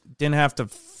like didn't have to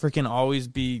freaking always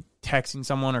be texting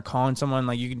someone or calling someone.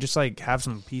 Like you could just like have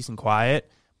some peace and quiet.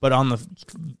 But on the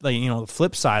like, the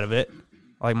flip side of it,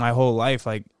 like my whole life,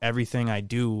 like everything I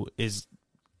do is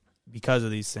because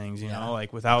of these things,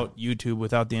 like without YouTube,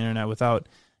 without the internet, without,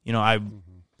 I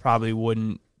probably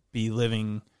wouldn't be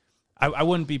living, I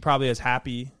wouldn't be probably as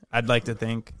happy, I'd like to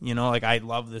think, like I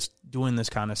love doing this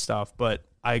kind of stuff, but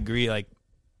I agree, like,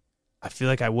 I feel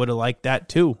like I would have liked that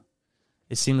too.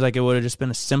 It seems like it would have just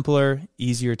been a simpler,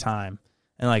 easier time.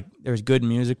 And like, there was good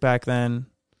music back then.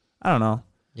 I don't know.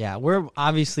 Yeah, we're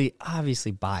obviously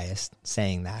biased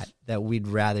saying that we'd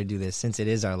rather do this since it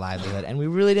is our livelihood, and we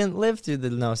really didn't live through the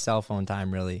no cell phone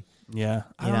time, really. Yeah,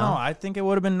 I don't know. I think it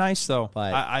would have been nice though.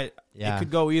 But it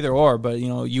could go either or. But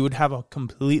you would have a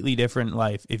completely different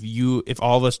life if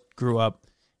all of us grew up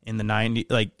in the 90s.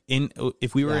 Like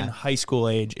if we were in high school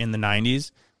age in the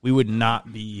 90s, we would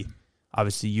not be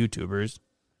obviously YouTubers.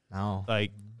 No,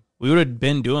 like we would have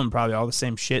been doing probably all the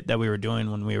same shit that we were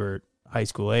doing when we were high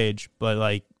school age, but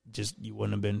like just you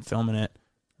wouldn't have been filming it.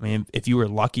 I mean, if you were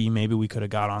lucky, maybe we could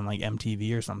have got on like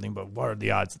MTV or something, but what are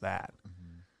the odds of that?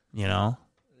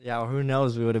 Yeah, well, who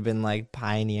knows? We would have been like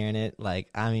pioneering it. Like,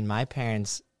 I mean, my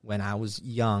parents, when I was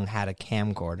young, had a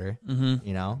camcorder.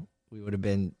 We would have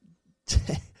been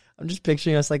I'm just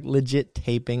picturing us like legit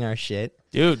taping our shit,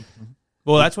 dude.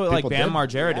 Well, that's what People like Bam did.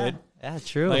 Margera did. Yeah,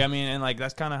 true. Like, I mean, and like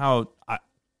that's kind of how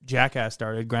Jackass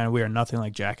started. Granted, we are nothing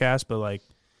like Jackass, but like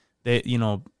they,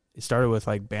 it started with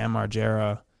like Bam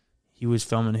Margera. He was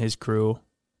filming his crew,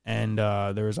 and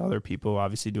there was other people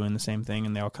obviously doing the same thing,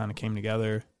 and they all kind of came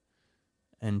together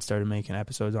and started making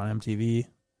episodes on MTV,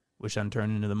 which then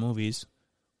turned into the movies.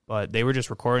 But they were just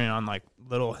recording on like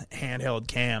little handheld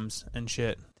cams and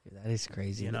shit. Dude, that is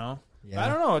crazy. Yeah. Yeah. I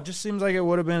don't know. It just seems like it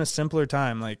would have been a simpler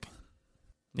time. Like,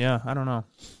 yeah, I don't know.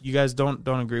 You guys don't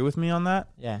agree with me on that?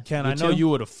 Yeah. Ken, Me I know too. you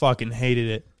would have fucking hated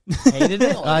it. Hated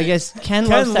it? I guess Ken Ken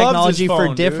loves loves technology his phone,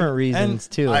 for different dude. reasons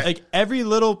And too. like every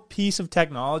little piece of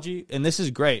technology, and this is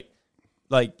great.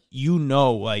 Like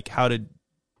like how to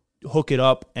hook it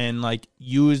up and like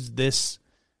use this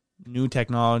new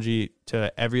technology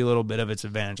to every little bit of its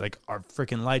advantage. Like our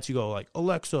freaking lights, you go like,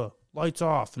 Alexa, lights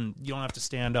off, and you don't have to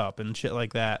stand up and shit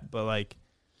like that. But like,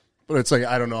 But it's like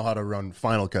I don't know how to run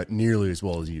Final Cut nearly as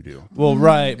well as you do. well,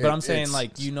 right. But It- I'm saying it's-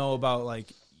 like you know about like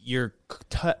your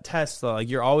Tesla, like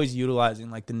you're always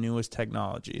utilizing like the newest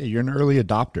technology. Yeah, you're an early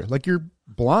adopter. Like your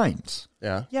blinds,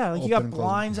 Yeah. Yeah, like you Open got and close.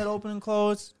 blinds that open and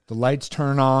close. the lights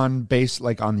turn on based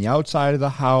like on the outside of the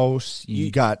house.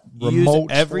 You got You use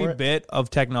remotes every for it. bit of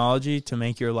technology to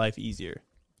make your life easier.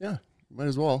 Yeah. Might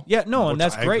as well. Yeah, no, and Which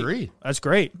that's I great. agree. That's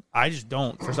great. I just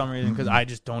don't for some reason because I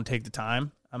just don't take the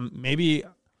time. Maybe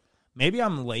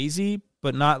I'm lazy,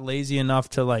 but not lazy enough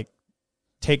to like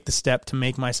take the step to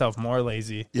make myself more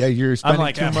lazy. Yeah, you're I'm spending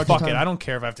like, too much fuck time. it. I don't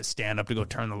care if I have to stand up to go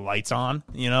turn the lights on.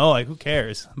 You know, like who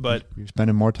cares? But You're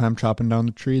spending more time chopping down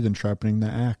the tree than sharpening the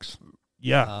axe.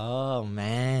 yeah, Oh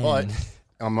man. But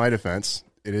on my defense,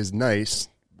 it is nice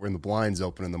when the blinds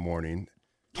open in the morning.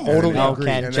 Totally And agree.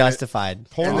 Okay, And then justified. And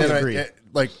Totally then agree.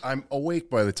 like I'm awake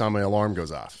by the time my alarm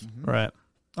goes off. right.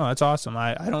 Oh, that's awesome.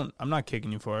 I'm not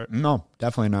kicking you for it. No,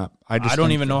 definitely not. I I don't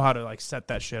think even know how to like set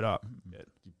that shit up.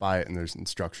 You buy it and there's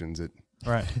instructions.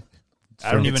 Right.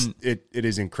 I don't even. It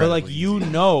is But incredible. like you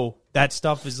know that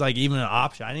stuff is like even an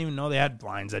option. I didn't even know they had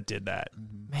blinds that did that.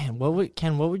 Man, what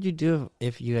would you do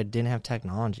if you didn't have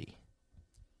technology?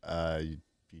 you'd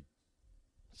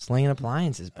Slinging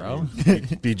appliances, bro.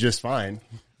 be just fine.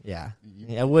 Yeah.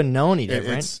 I wouldn't know any It-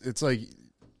 different. it's like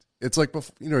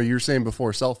you were saying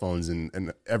before cell phones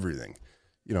and everything.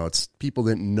 It's people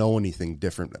didn't know anything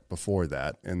different before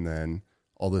that, and then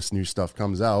all this new stuff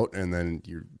comes out, and then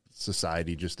your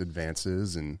society just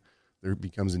advances, and there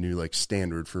becomes a new like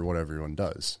standard for what everyone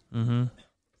does.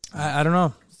 I don't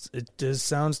know. It just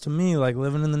sounds to me like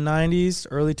living in the 90s,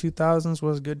 early 2000s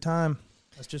was a good time.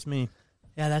 That's just me.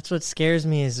 Yeah, that's what scares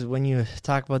me is when you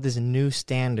talk about this new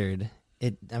standard.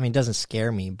 It doesn't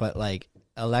scare me, but like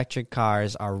electric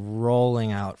cars are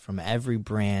rolling out from every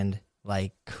brand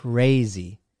like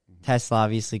crazy. Tesla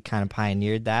obviously kind of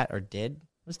pioneered that, or did.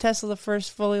 Was Tesla the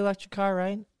first fully electric car,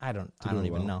 right? I don't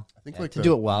even know. I think Yeah, like to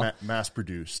do it well. mass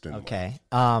produced. And Okay.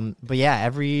 But yeah,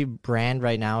 every brand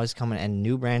right now is coming, and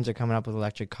new brands are coming up with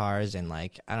electric cars, and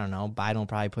like, I don't know, Biden will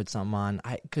probably put something on.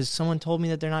 Because someone told me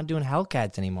that they're not doing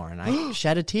Hellcats anymore, and I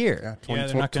shed a tear. Yeah, Yeah,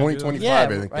 they're not gonna do 2025. Yeah, I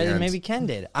think right. the Maybe ends. Ken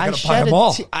did. gotta I buy shed them a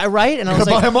all. right, and I was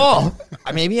Buy like, them all.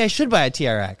 maybe I should buy a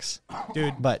TRX.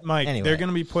 Dude, But Mike, anyway. they're going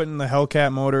to be putting the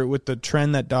Hellcat motor with the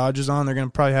trend that Dodge is on. They're going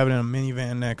to probably have it in a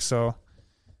minivan next, so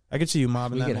I could see you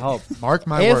mobbing We that. could man. hope. Mark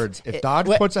my If- words. If Dodge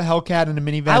wait- puts a Hellcat in a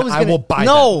minivan, I was I gonna, will buy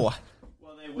no,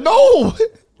 them. No.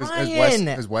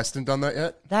 Has Weston done that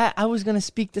yet? that I was gonna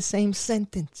speak the same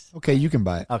sentence. Okay, you can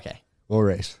buy it. Okay. We'll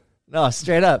race. No,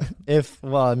 straight up.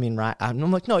 Right,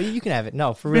 I'm like, no, you can have it.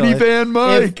 No, for real. Minivan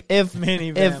Mike. If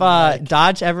Minivan Mike.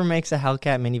 Dodge ever makes a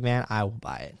Hellcat minivan, I will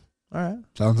buy it. All right.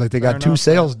 Sounds like they Fair got two enough,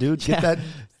 sales, dude. Get Yeah. that.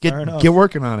 Fair enough. Get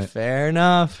working on it. Fair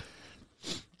enough.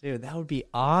 Dude, that would be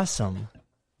awesome.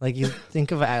 Like, you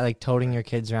think of like toting your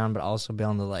kids around, but also being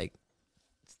able to like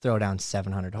throw down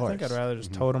 700 I horse. think I'd rather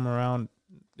just tote them around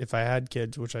if I had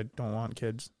kids, which I don't want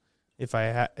kids. If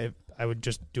I would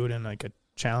just do it in like a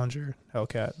Challenger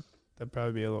Hellcat. That'd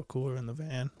probably be a little cooler in the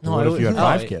van. No, What it if you would- had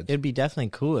 5 it- kids? It'd be definitely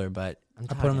cooler, but I'm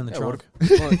I put them in the Yeah, trunk.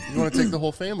 you want to take the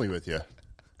whole family with you?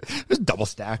 Just double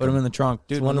stack. Put them in the trunk,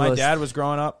 dude. It's When one of my those- dad was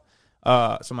growing up,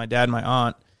 so my dad and my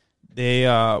aunt, they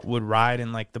would ride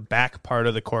in like the back part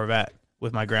of the Corvette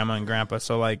with my grandma and grandpa.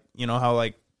 So like, you know how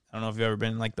like I don't know if you've ever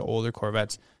been in like the older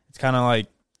Corvettes. It's kind of like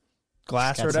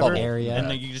glass Got or some whatever, area. and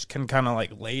like, you just can kind of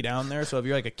like lay down there. So if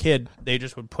you're like a kid, they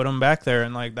just would put them back there,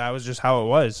 and like that was just how it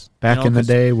was. Back you know, in the 'cause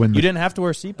day when you didn't have to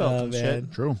wear seatbelts Oh, and man.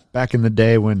 shit. True. Back in the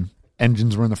day when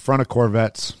engines were in the front of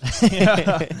Corvettes.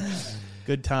 Yeah.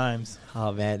 Good times.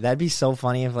 Oh man, that'd be so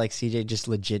funny if like CJ just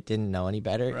legit didn't know any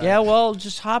better. Right. Yeah, well,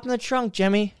 just hop in the trunk,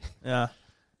 Jimmy. Yeah.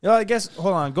 You know, I guess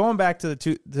hold on. Going back to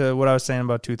to what I was saying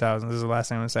about 2000. This is the last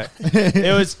thing I'm gonna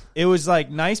say. it was like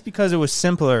nice because it was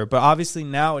simpler, but obviously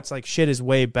now it's like shit is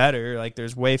way better. Like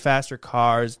there's way faster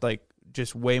cars, like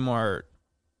just way more.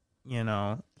 You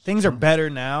know, things are better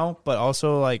now, but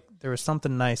also like there was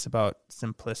something nice about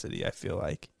simplicity. I feel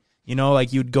like, you know,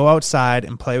 like you'd go outside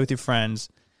and play with your friends.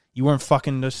 You weren't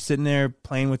fucking just sitting there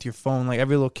playing with your phone. Like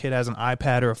every little kid has an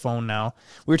iPad or a phone now.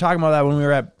 We were talking about that when we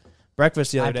were at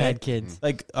breakfast the other day. iPad kids.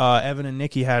 Like Evan and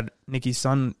Nikki had Nikki's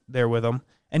son there with him,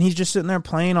 and he's just sitting there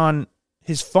playing on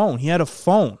his phone. He had a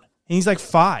phone, and he's like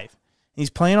 5. He's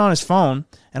playing on his phone,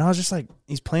 and I was just like,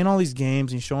 he's playing all these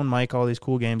games. And he's showing Mike all these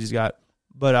cool games he's got.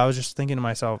 But I was just thinking to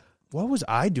myself, what was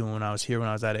I doing when I was here when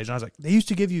I was that age? And I was like, they used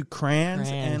to give you crayons and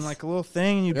Crayons. like a little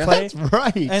thing, and you'd Yeah, play. that's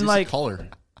Right. And like, color.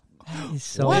 It's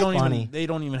so they don't funny. even they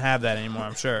don't even have that anymore.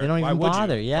 I'm sure They don't Why even would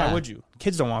bother, You? yeah. Why would you?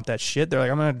 Kids don't want that shit. They're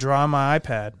like, I'm gonna draw on my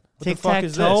iPad. the fuck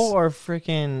is this? Tic-tac-toe or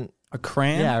freaking A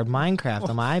crayon? or Minecraft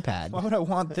on my iPad. Why would I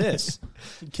want this?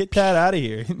 Get that out of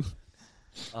here.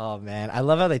 Oh man, I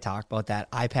love how they talk about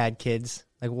that iPad kids.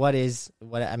 Like, what's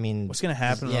gonna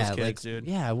happen to those kids, dude?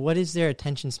 Yeah, what is their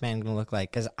attention span gonna look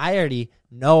like? Because I already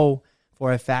know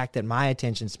for a fact that my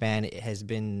attention span has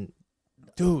been,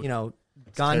 Dude, gone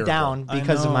terrible. down I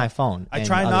because of know. my phone. I and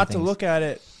try other not to things. look at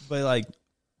it, but like,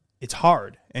 it's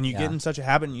hard, and you Yeah. get in such a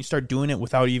habit, and you start doing it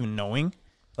without even knowing.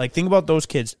 Like, think about those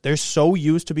kids; they're so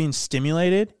used to being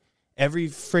stimulated every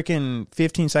freaking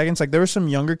 15 seconds. Like, there were some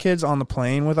younger kids on the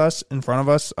plane with us, in front of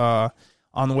us,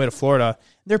 on the way to Florida.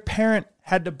 Their parent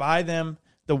had to buy them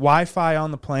the Wi-Fi on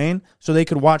the plane so they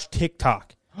could watch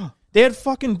TikTok. They had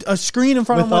fucking a screen in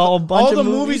front With of them all with bunch all of the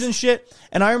movies movies? and shit.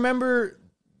 And I remember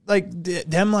like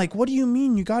them like, what do you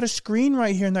mean you got a screen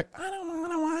right here? And they're like, I don't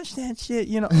want to watch that shit.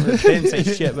 You know, they didn't say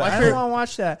shit, but I don't want to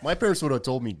watch that. My parents would have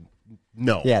told me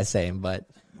no. Yeah, same. But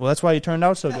Well, that's why you turned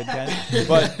out so good, Ken.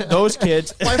 But those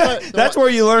kids, Wi-Fi, that's where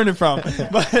you learned it from.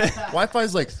 But Wi-Fi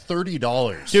is like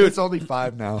 $30. Dude, It's only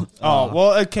 5 now. oh,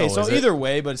 well, okay. So is it? either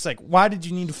way, but it's like, why did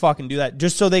you need to fucking do that?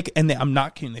 Just so they I'm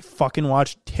not kidding. They fucking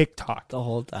watch TikTok the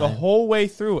whole time. the whole way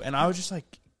through. And I was just like,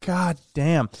 God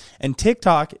damn. And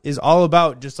TikTok is all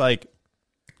about just like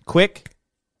quick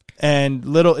and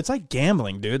little. It's like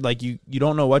gambling, dude. Like you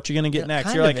don't know what you're going to get next.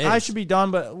 kind You're of like, I is. should be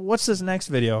done, but what's this next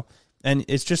video? And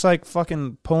it's just like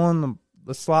fucking pulling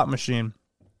the slot machine.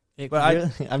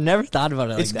 But I've never thought about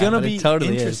it like It's that. going to but be it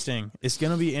totally is. interesting. It's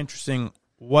going to be interesting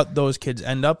what those kids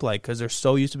end up like because they're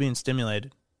so used to being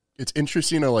stimulated. It's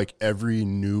interesting how like every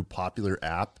new popular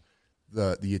app,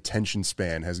 the attention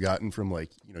span has gotten from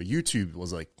like, YouTube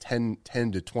was like 10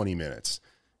 to 20 minutes.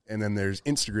 And then there's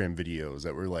Instagram videos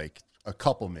that were like a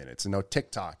couple minutes. And now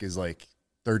TikTok is like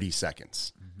 30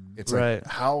 seconds. It's Right. like,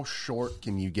 how short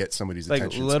can you get somebody's Like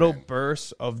attention little span?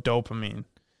 bursts of dopamine,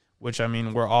 which I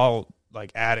mean we're all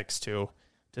like addicts to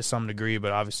some degree,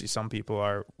 but obviously some people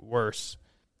are worse.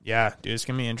 Yeah, dude, it's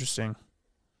gonna be interesting.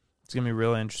 It's gonna be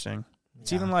really interesting.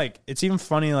 It's even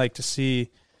funny like to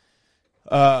see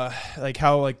like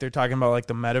how like they're talking about like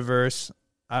the metaverse.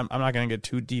 I'm not gonna get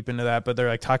too deep into that, but they're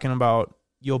like talking about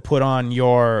you'll put on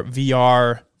your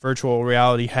VR virtual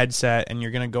reality headset and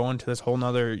you're gonna go into this whole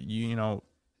nother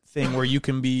thing where you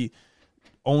can be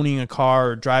owning a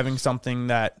car or driving something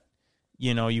that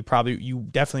you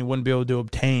definitely wouldn't be able to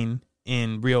obtain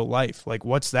in real life. Like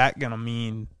what's that gonna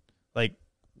mean? Like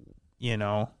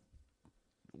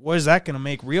what is that gonna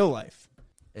make real life?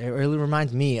 It really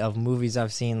reminds me of movies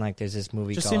I've seen. Like there's this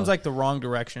movie Just called, seems like the wrong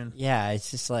direction. yeah,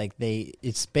 it's just like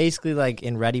it's basically like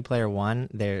in Ready Player One,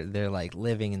 they're like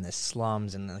living in the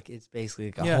slums and like it's basically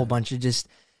like a Yeah. whole bunch of just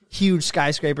huge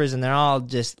skyscrapers and they're all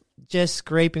just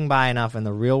scraping by enough in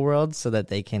the real world so that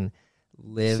they can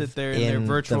live Sit there in in their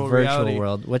virtual the virtual reality.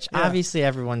 world, which Yeah. obviously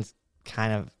everyone's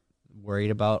kind of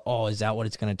worried about. Oh, is that what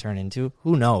it's going to turn into?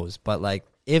 Who knows? But like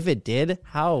if it did,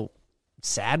 how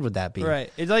sad would that be?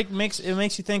 Right. It like makes you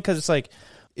think because it's like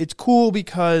it's cool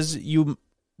because you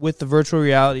with the virtual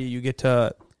reality you get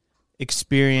to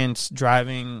experience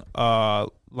driving a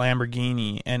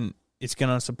Lamborghini and it's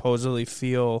gonna supposedly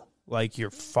feel like you're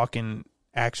fucking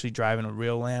actually driving a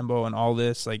real Lambo and all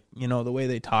this like the way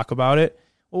they talk about it.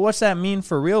 Well, what's that mean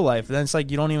for real life? Then it's like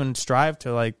you don't even strive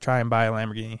to like try and buy a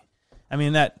Lamborghini. I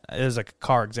mean that is like a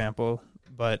car example,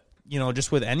 but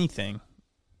just with anything,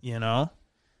 yeah,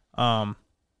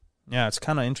 it's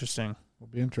kind of interesting. Will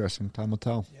be interesting. Time will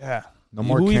tell. Yeah. No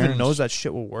more Who even Karens. knows that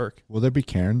shit will work? Will there be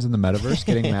Karens in the metaverse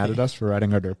getting mad at us for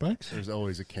riding our dirt bikes? There's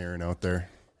always a Karen out there.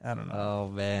 I don't know. Oh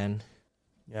man.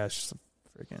 Yeah, it's just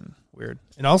freaking weird.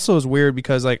 It also is weird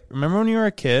because, like, remember when you were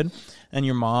a kid and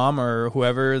your mom or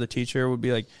whoever, the teacher, would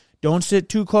be like, don't sit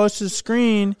too close to the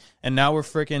screen. And now we're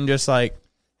freaking just like,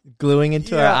 Gluing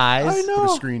into our Yeah, eyes. I Put a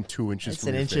know. screen 2 inches It's from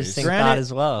an your interesting face. Granted- thought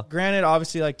as well. Granted,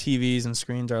 obviously, like TVs and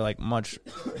screens are like much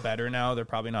better now. They're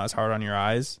probably not as hard on your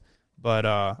eyes. But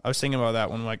I was thinking about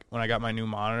that when I got my new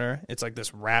monitor. It's like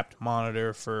this wrapped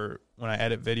monitor for when I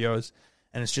edit videos,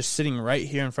 and it's just sitting right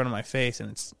here in front of my face, and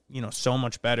it's so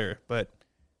much better. But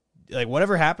like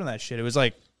whatever happened to that shit, it was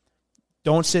like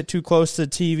don't sit too close to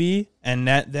the TV, and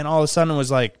then all of a sudden it was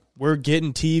like we're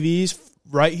getting TVs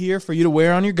right here for you to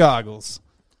wear on your goggles.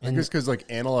 I think it's because like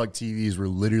analog TVs were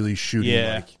literally shooting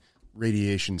Yeah. like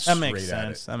radiation That straight makes at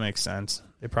sense. it, That makes sense.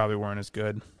 They probably weren't as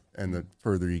good. and the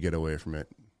further you get away from it,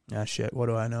 Yeah, shit. What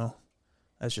do I know?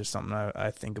 That's just something I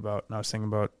think about, and I was thinking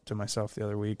about to myself the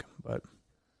other week. But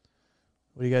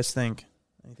what do you guys think?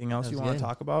 Anything else That you was want to good.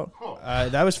 talk about?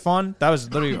 That was fun. That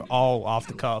was literally all off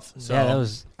the cuff. So Yeah,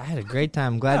 I had a great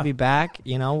time. Glad to be back.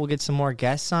 We'll get some more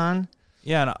guests on.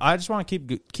 Yeah, and I just want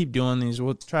to keep doing these.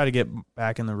 We'll try to get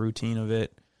back in the routine of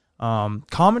it.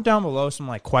 Comment down below some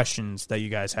like questions that you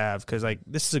guys have, because like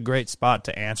this is a great spot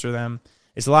to answer them.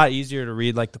 It's a lot easier to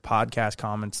read like the podcast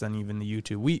comments than even the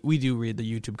YouTube. We do read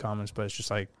the YouTube comments, but it's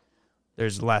just like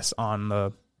there's less on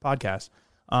the podcast.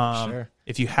 Sure.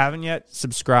 If you haven't yet,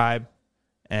 subscribe.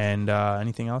 And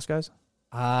anything else, guys?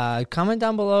 Comment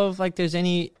down below if like there's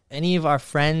any of our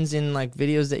friends in like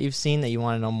videos that you've seen that you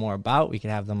want to know more about. We could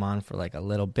have them on for like a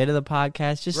little bit of the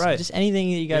podcast. Just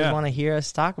anything that you guys want to hear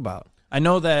us talk about. I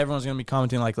know that everyone's going to be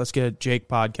commenting like, let's get a Jake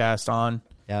podcast on.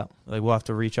 Yeah. Like we'll have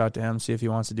to reach out to him, see if he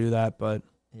wants to do that. But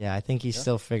yeah, I think he's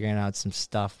still figuring out some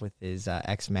stuff with his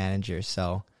ex-manager.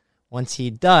 So once he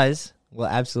does, we'll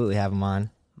absolutely have him on.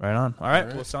 Right on. All right.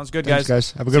 Well, sounds good, Thanks,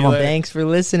 guys. Have a good one. Thanks for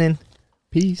listening.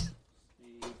 Peace.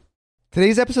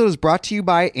 Today's episode is brought to you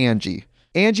by Angie.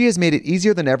 Angie has made it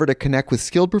easier than ever to connect with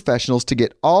skilled professionals to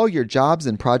get all your jobs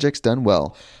and projects done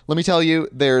well. Let me tell you,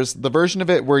 there's the version of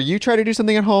it where you try to do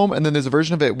something at home, and then there's a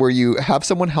version of it where you have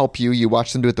someone help you, you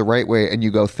watch them do it the right way, and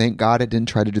you go, thank God I didn't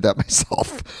try to do that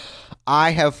myself.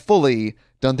 I have fully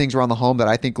done things around the home that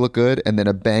I think look good, and then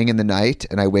a bang in the night,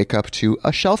 and I wake up to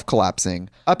a shelf collapsing,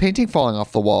 a painting falling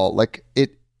off the wall. Like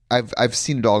I've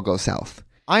seen it all go south.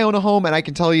 I own a home, and I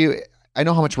can tell you, I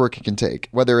know how much work it can take.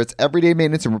 Whether it's everyday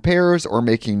maintenance and repairs or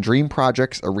making dream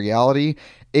projects a reality,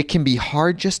 it can be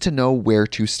hard just to know where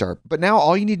to start. But now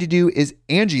all you need to do is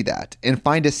Angie that and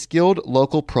find a skilled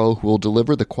local pro who will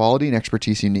deliver the quality and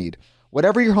expertise you need.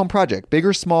 Whatever your home project, big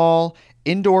or small,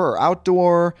 indoor or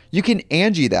outdoor, you can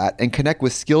Angie that and connect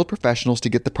with skilled professionals to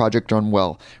get the project done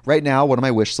well. Right now, one of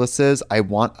my wish lists is I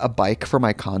want a bike for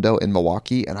my condo in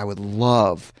Milwaukee, and I would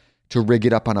love to rig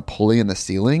it up on a pulley in the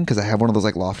ceiling because I have one of those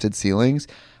like lofted ceilings,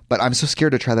 but I'm so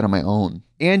scared to try that on my own.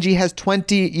 Angie has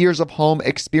 20 years of home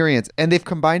experience, and they've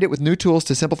combined it with new tools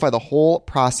to simplify the whole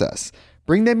process.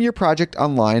 Bring them your project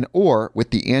online or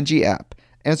with the Angie app.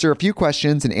 Answer a few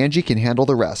questions and Angie can handle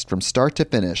the rest from start to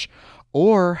finish,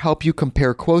 or help you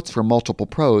compare quotes from multiple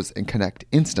pros and connect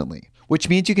instantly, which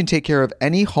means you can take care of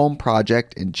any home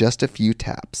project in just a few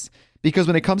taps. Because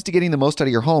when it comes to getting the most out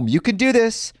of your home, you can do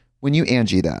this when you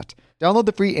Angie that. Download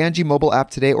the free Angie mobile app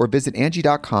today or visit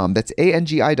Angie.com. That's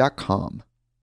ANGI.com.